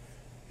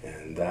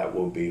and that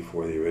will be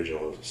for the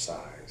original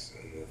size,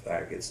 and if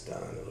that gets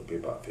done, it'll be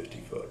about 50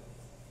 foot.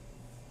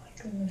 My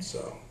goodness.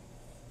 So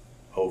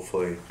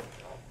hopefully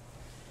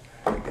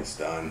it gets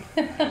done.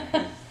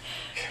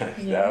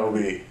 That'll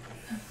be.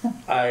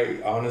 I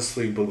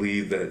honestly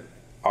believe that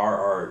our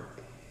art,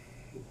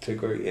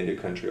 particularly Indian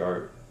country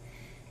art,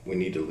 we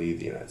need to leave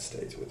the United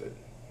States with it.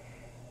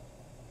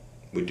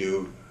 We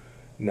do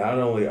not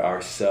only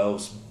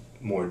ourselves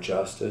more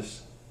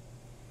justice,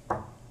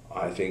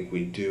 I think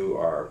we do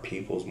our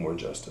peoples more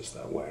justice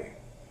that way.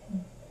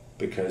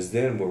 Because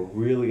then we're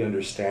really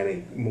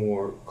understanding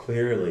more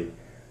clearly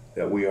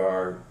that we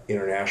are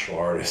international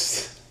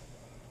artists.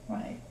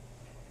 Right.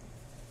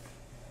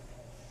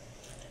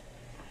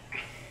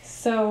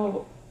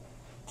 So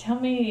tell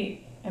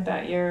me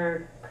about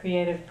your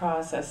creative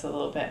process a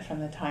little bit from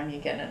the time you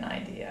get an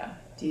idea.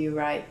 Do you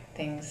write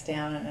things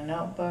down in a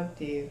notebook?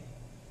 Do you?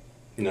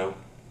 No.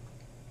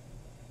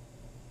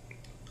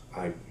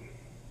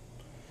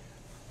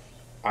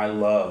 I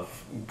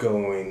love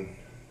going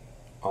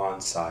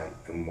on site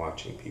and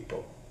watching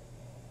people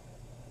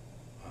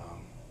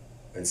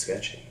and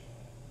sketching.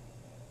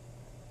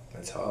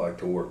 That's how I like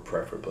to work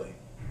preferably.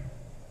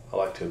 I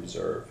like to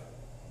observe,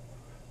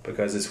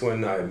 because it's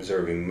when I'm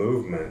observing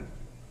movement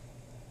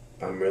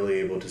I'm really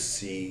able to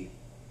see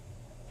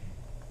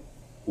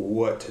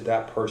what to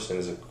that person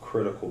is a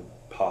critical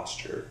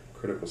posture,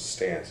 critical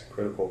stance,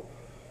 critical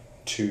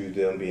to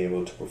them being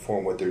able to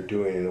perform what they're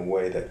doing in a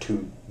way that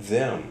to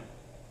them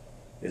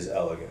is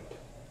elegant.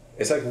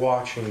 It's like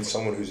watching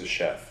someone who's a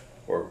chef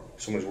or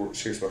someone who's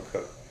serious about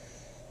cook.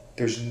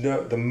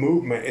 The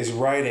movement is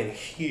right in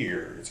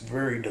here. It's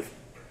very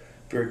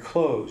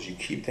close. You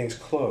keep things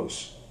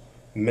close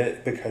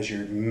because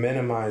you're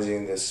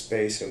minimizing the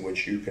space in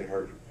which you can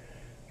hurt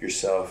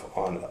yourself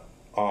on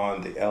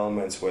the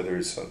elements, whether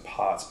it's on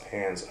pots,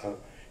 pans,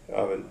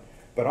 oven,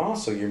 but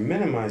also you're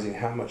minimizing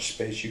how much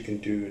space you can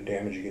do and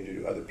damage you can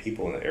do to other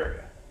people in the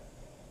area.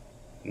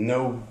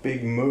 No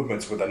big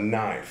movements with a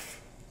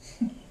knife,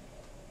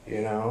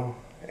 you know?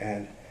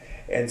 And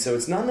so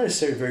it's not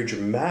necessarily very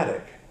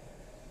dramatic,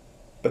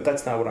 but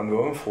that's not what I'm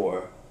going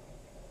for.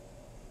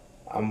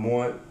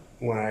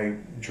 When I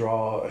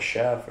draw a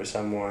chef or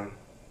someone,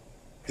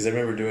 because I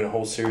remember doing a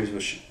whole series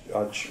with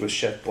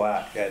Chef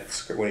Black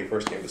when he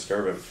first came to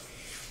Skirvin.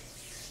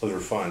 Those were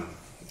fun.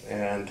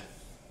 And,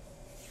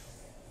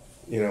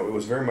 you know, it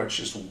was very much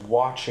just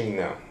watching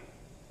them.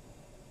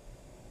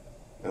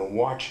 And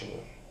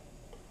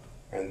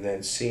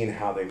then seeing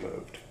how they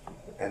moved.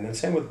 And then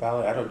same with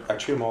ballet. I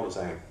treat them all the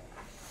same.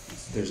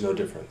 There's no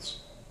difference.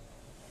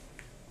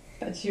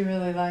 But you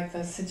really like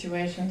those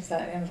situations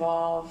that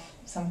involve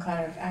some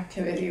kind of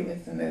activity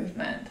with the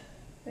movement.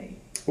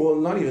 Well,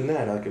 not even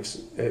that. Like if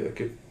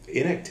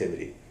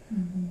inactivity.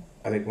 Mm-hmm.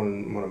 I think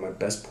one of my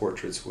best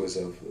portraits was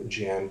of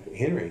Jan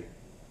Henry,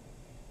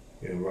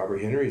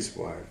 Robert Henry's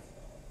wife,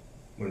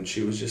 when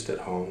she was just at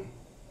home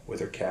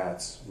with her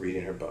cats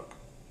reading her book.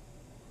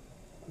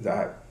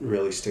 That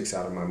really sticks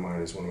out in my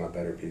mind as one of my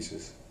better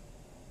pieces.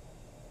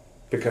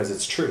 Because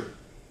it's true.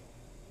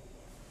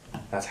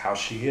 That's how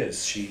she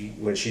is.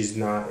 When she's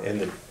not in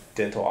the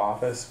dental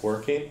office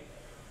working,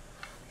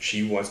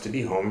 she wants to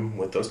be home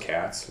with those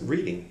cats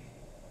reading.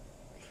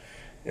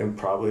 And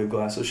probably a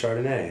glass of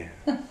Chardonnay,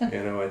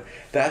 and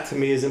that to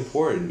me is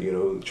important,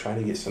 trying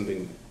to get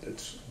something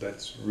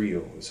that's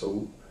real.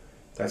 So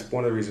that's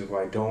one of the reasons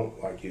why I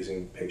don't like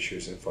using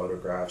pictures and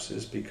photographs,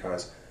 is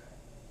because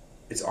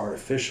it's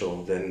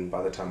artificial. Then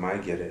by the time I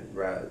get it,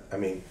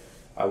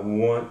 I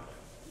want,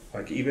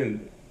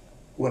 even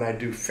when I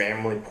do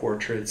family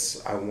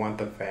portraits, I want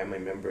the family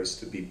members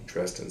to be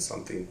dressed in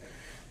something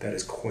that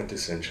is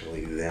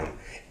quintessentially them,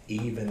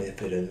 even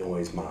if it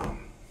annoys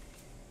mom.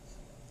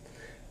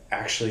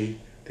 Actually,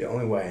 the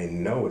only way I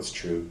know it's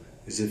true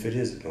is if it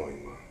is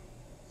annoying mom.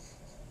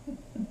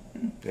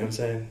 You know what I'm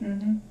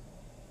saying?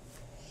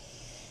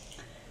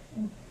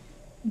 Mm-hmm.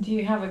 Do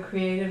you have a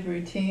creative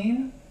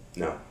routine?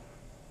 No.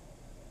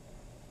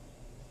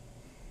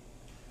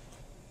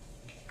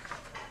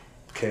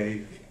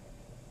 Kay,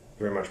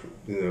 very much,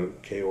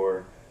 Kay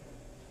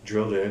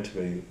drilled it into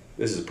me.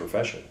 This is a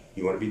profession.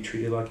 You want to be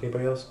treated like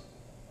anybody else?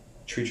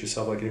 Treat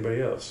yourself like anybody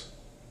else.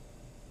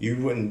 You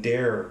wouldn't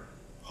dare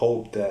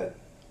hope that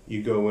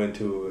you go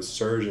into a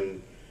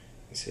surgeon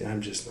and say,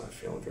 I'm just not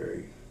feeling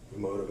very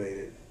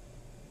motivated.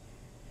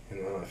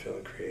 I'm not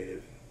feeling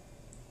creative.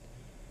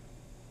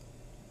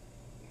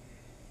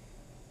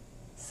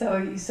 So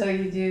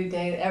you do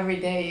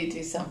every day you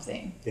do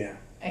something. Yeah.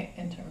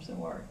 In terms of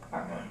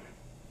artwork.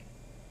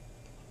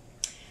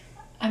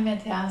 I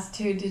meant to ask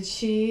too, did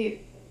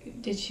she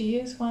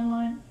use one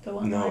line?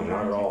 No,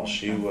 not at all.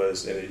 She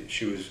was very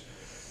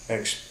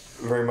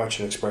much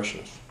an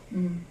expressionist.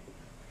 Mm.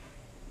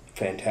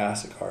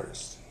 Fantastic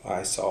artist.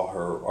 I saw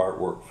her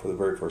artwork for the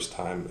very first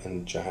time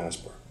in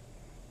Johannesburg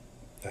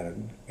at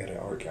an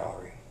art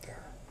gallery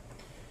there.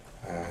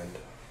 and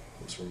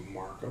it was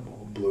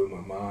remarkable. It blew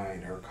my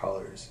mind, her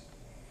colors.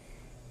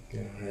 You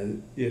know,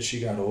 and as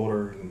she got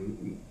older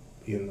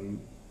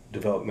and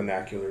developed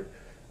macular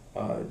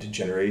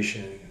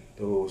degeneration,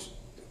 those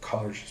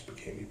colors just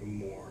became even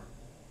more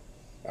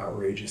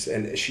outrageous.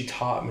 And she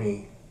taught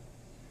me,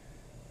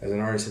 as an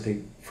artist, I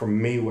think for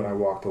me what I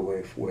walked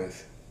away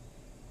with,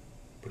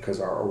 because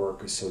our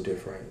work is so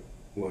different,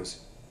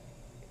 was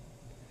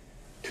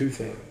two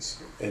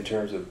things in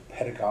terms of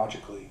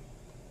pedagogically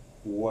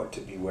what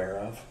to beware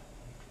of,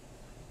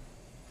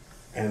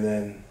 and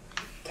then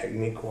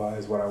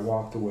technique-wise what I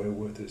walked away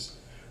with is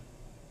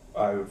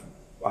I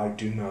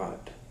do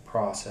not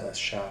process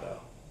shadow,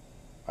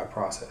 I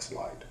process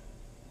light.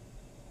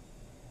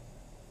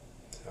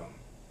 So,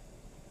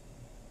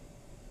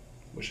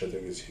 which I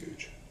think is a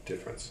huge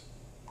difference.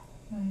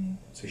 Right.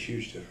 It's a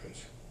huge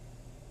difference.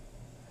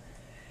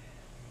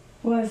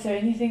 Well, is there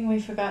anything we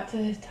forgot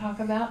to talk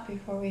about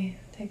before we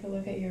take a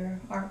look at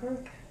your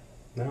artwork?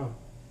 No.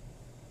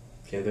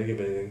 Can't think of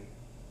anything.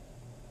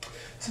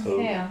 So,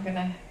 Okay, I'm going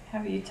to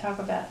have you talk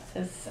about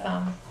this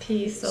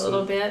piece a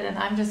little bit, and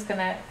I'm just going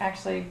to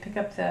actually pick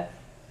up the...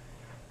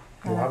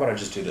 well, how about I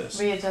just do this?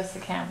 Readjust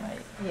the camera,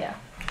 yeah.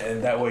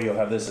 And that way you'll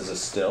have this as a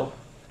still.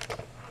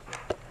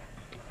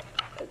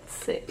 Let's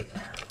see.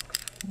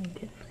 Let me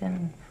get it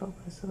in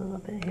focus a little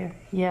bit here.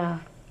 Yeah,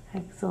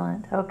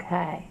 excellent.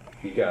 Okay.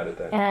 You got it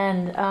then.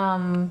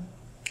 And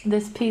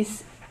this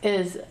piece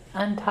is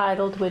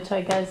untitled, which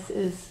I guess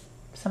is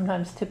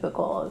sometimes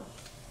typical of.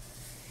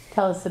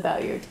 Tell us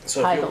about your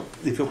So title.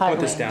 if you'll put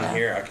this titling, down yeah.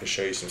 here, I can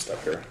show you some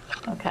stuff here.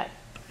 Okay.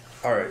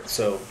 All right,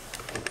 so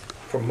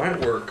for my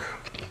work,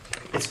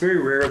 it's very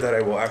rare that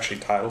I will actually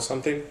title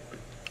something.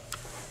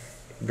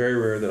 Very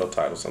rare that I'll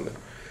title something.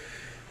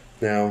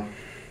 Now,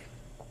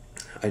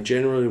 I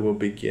generally will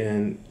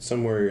begin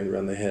somewhere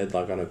around the head,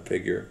 like on a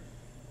figure.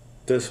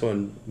 This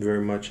one,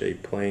 very much a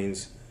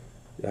plains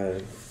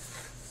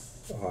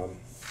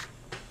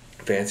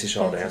fancy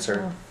shawl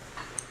dancer.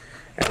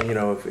 And you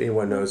know, if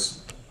anyone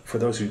knows, for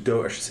those who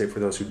don't, I should say for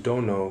those who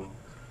don't know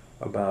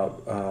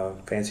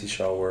about fancy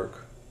shawl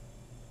work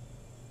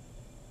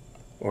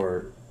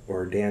or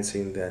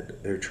dancing,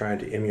 that they're trying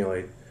to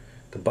emulate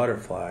the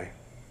butterfly,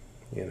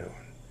 you know.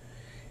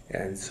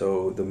 And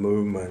so the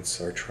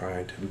movements are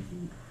trying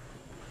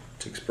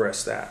to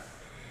express that.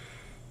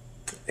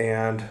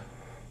 And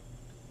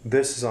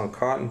this is on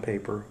cotton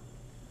paper.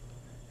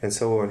 And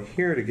so on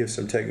here, to give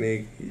some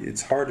technique,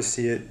 it's hard to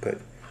see it, but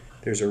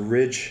there's a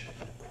ridge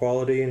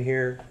quality in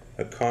here,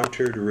 a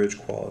contoured ridge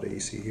quality. You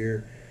see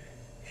here,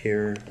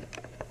 here,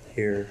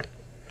 here,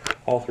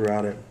 all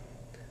throughout it.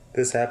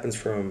 This happens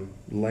from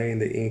laying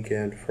the ink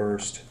in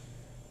first,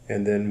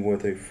 and then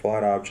with a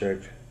flat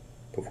object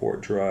before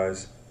it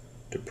dries,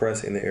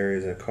 depressing the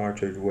areas in a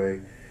contoured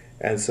way,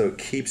 and so it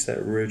keeps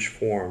that ridge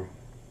form.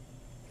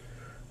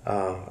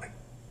 I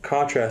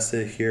contrast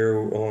it here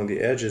along the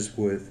edges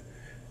with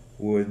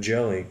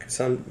gel ink.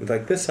 Some,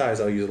 like this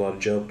size, I'll use a lot of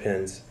gel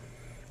pens.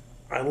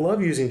 I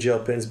love using gel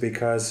pens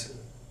because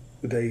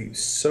they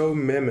so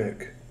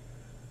mimic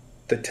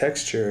the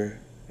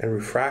texture and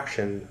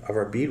refraction of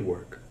our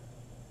beadwork.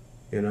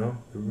 You know,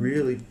 they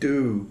really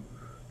do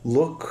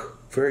look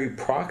very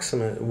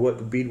proximate to what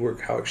the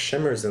beadwork, how it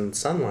shimmers in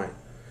sunlight,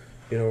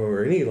 you know,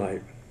 or any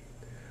light.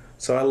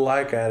 So I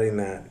like adding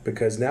that,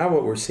 because now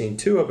what we're seeing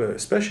too,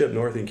 especially up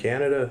north in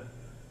Canada,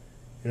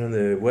 you know, on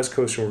the West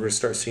Coast, and we're going to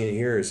start seeing it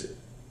here, is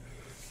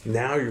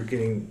now you're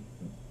getting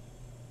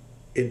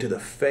into the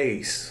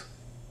face,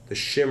 the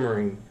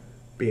shimmering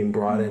being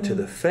brought into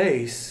the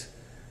face,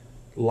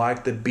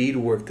 like the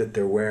beadwork that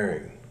they're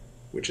wearing,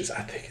 which is,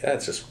 I think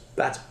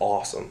that's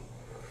awesome.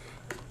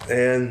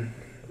 And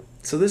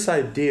so this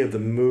idea of the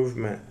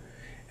movement,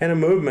 and a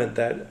movement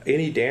that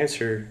any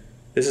dancer,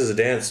 this is a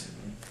dance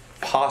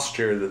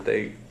posture that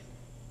they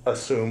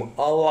assume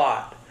a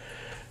lot,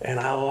 and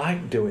I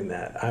like doing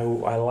that. I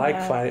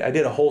like finding. I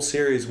did a whole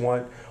series,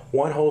 one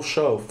whole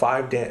show,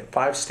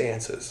 5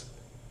 stances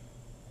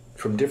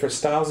from different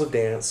styles of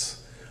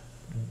dance,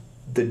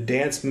 the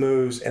dance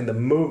moves and the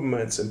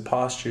movements and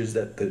postures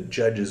that the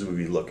judges would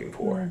be looking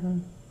for,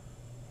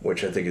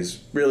 which I think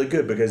is really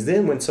good, because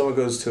then when someone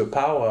goes to a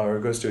powwow or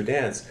goes to a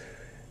dance,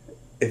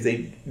 if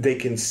they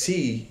can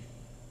see,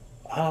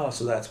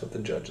 so that's what the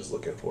judge is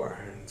looking for.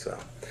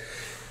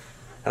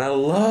 And I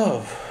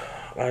love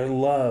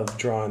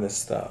drawing this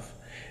stuff.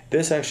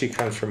 This actually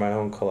comes from my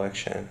own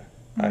collection.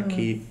 I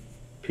keep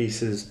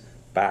pieces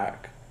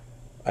back.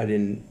 I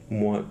didn't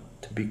want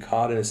to be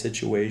caught in a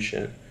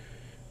situation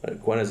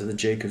like when I was at the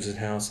Jacobson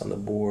house on the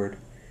board.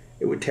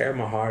 It would tear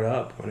my heart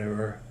up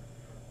whenever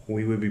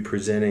we would be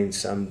presenting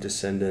some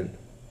descendant,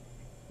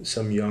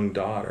 some young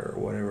daughter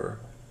or whatever.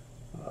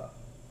 I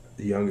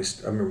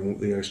remember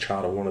the youngest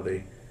child of one of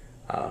the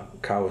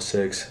Kiowa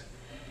Six,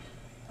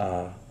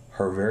 her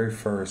very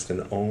first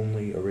and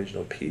only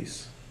original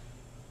piece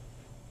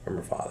from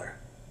her father.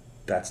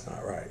 That's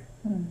not right.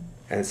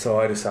 And so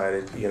I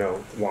decided,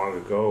 long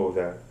ago,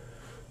 that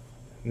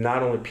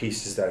not only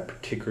pieces that I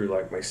particularly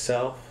like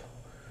myself,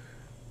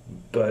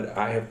 But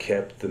I have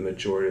kept the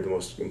majority of the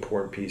most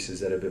important pieces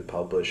that have been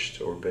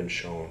published or been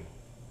shown.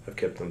 I've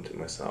kept them to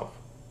myself,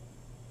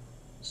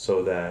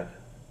 so that,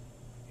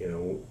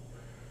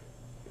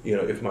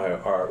 if my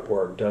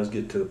artwork does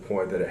get to the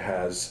point that it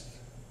has,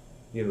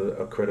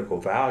 a critical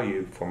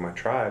value for my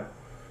tribe,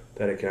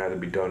 that it can either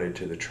be donated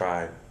to the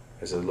tribe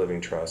as a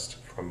living trust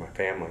from my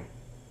family,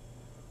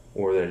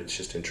 or that it's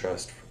just in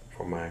trust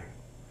for my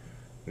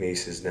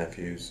nieces,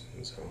 nephews,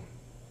 and so.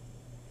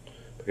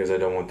 Because I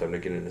don't want them to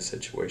get in a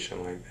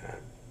situation like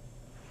that.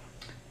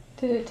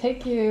 Did it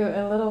take you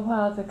a little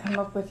while to come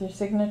up with your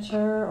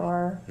signature,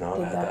 or? No,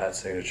 I've had that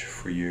signature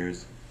for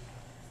years.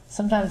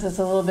 Sometimes it's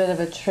a little bit of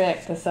a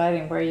trick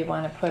deciding where you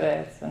want to put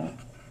it. And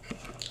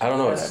I don't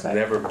know, it's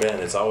never been.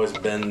 It's always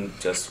been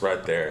just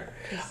right there.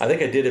 I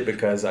think I did it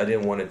because I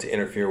didn't want it to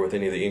interfere with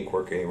any of the ink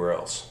work anywhere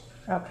else.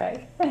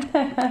 Okay.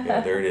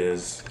 Yeah, there it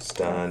is. It's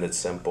done, it's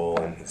simple,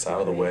 and it's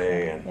out of the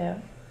way,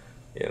 and,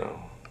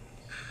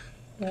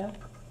 Yeah.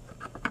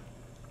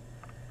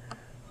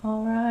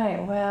 All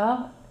right,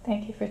 well,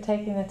 thank you for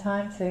taking the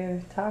time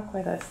to talk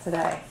with us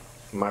today.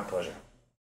 My pleasure.